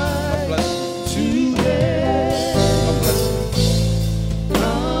 God bless you. God bless you.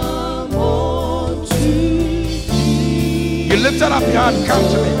 You lifted up your hand. Come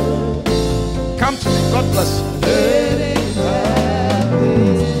to me. Come to me. God bless you.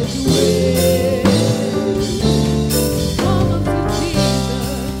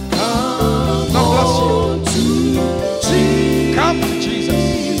 Come to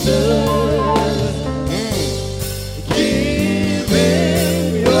Jesus. Give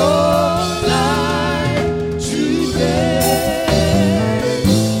him your life today.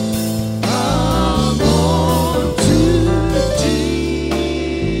 Come on to Jesus.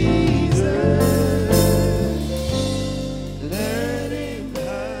 Let him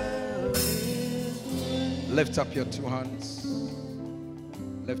have his way. Lift up your two hands.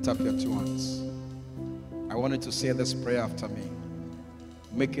 Lift up your two hands. I want you to say this prayer after me.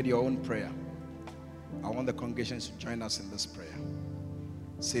 Make it your own prayer. I want the congregation to join us in this prayer.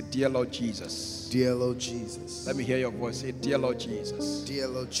 Say, Dear Lord Jesus. Dear Lord Jesus. Let me hear your voice. Say, Dear Lord Jesus. Dear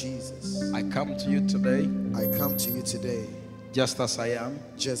Lord Jesus. I come to you today. I come to you today. Just as I am.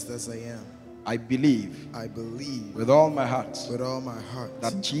 Just as I am. I believe. I believe. With all my heart. With all my heart.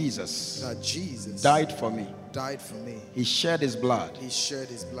 That Jesus. That Jesus. Died for me. Died for me. He shed his blood. He shed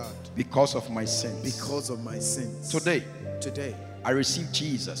his blood. Because of my sins. Because of my sins. Today. I receive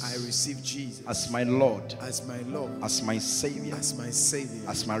Jesus. I receive Jesus as my Lord. As my Lord. As my Savior. As my Savior.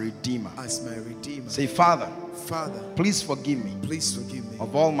 As my Redeemer. As my Redeemer. Say, Father. Father. Please forgive me. Please forgive me.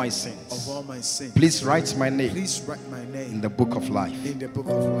 Of all my sins. Of all my sins. Please write my name. Please write my name. In the book of life. In the book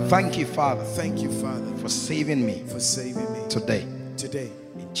of life. Thank you, Father. Thank you, Father. For saving me. For saving me. Today.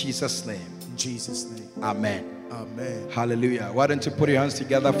 In Jesus' name. In Jesus' name. Amen. Amen. Hallelujah. Why don't you put your hands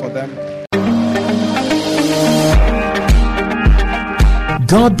together for them?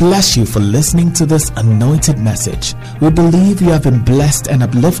 God bless you for listening to this anointed message. We believe you have been blessed and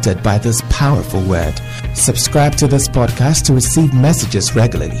uplifted by this powerful word. Subscribe to this podcast to receive messages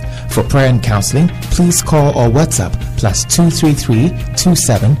regularly. For prayer and counseling, please call or WhatsApp +233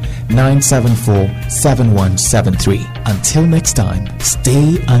 27 974 7173. Until next time,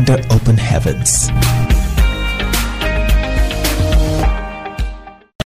 stay under open heavens.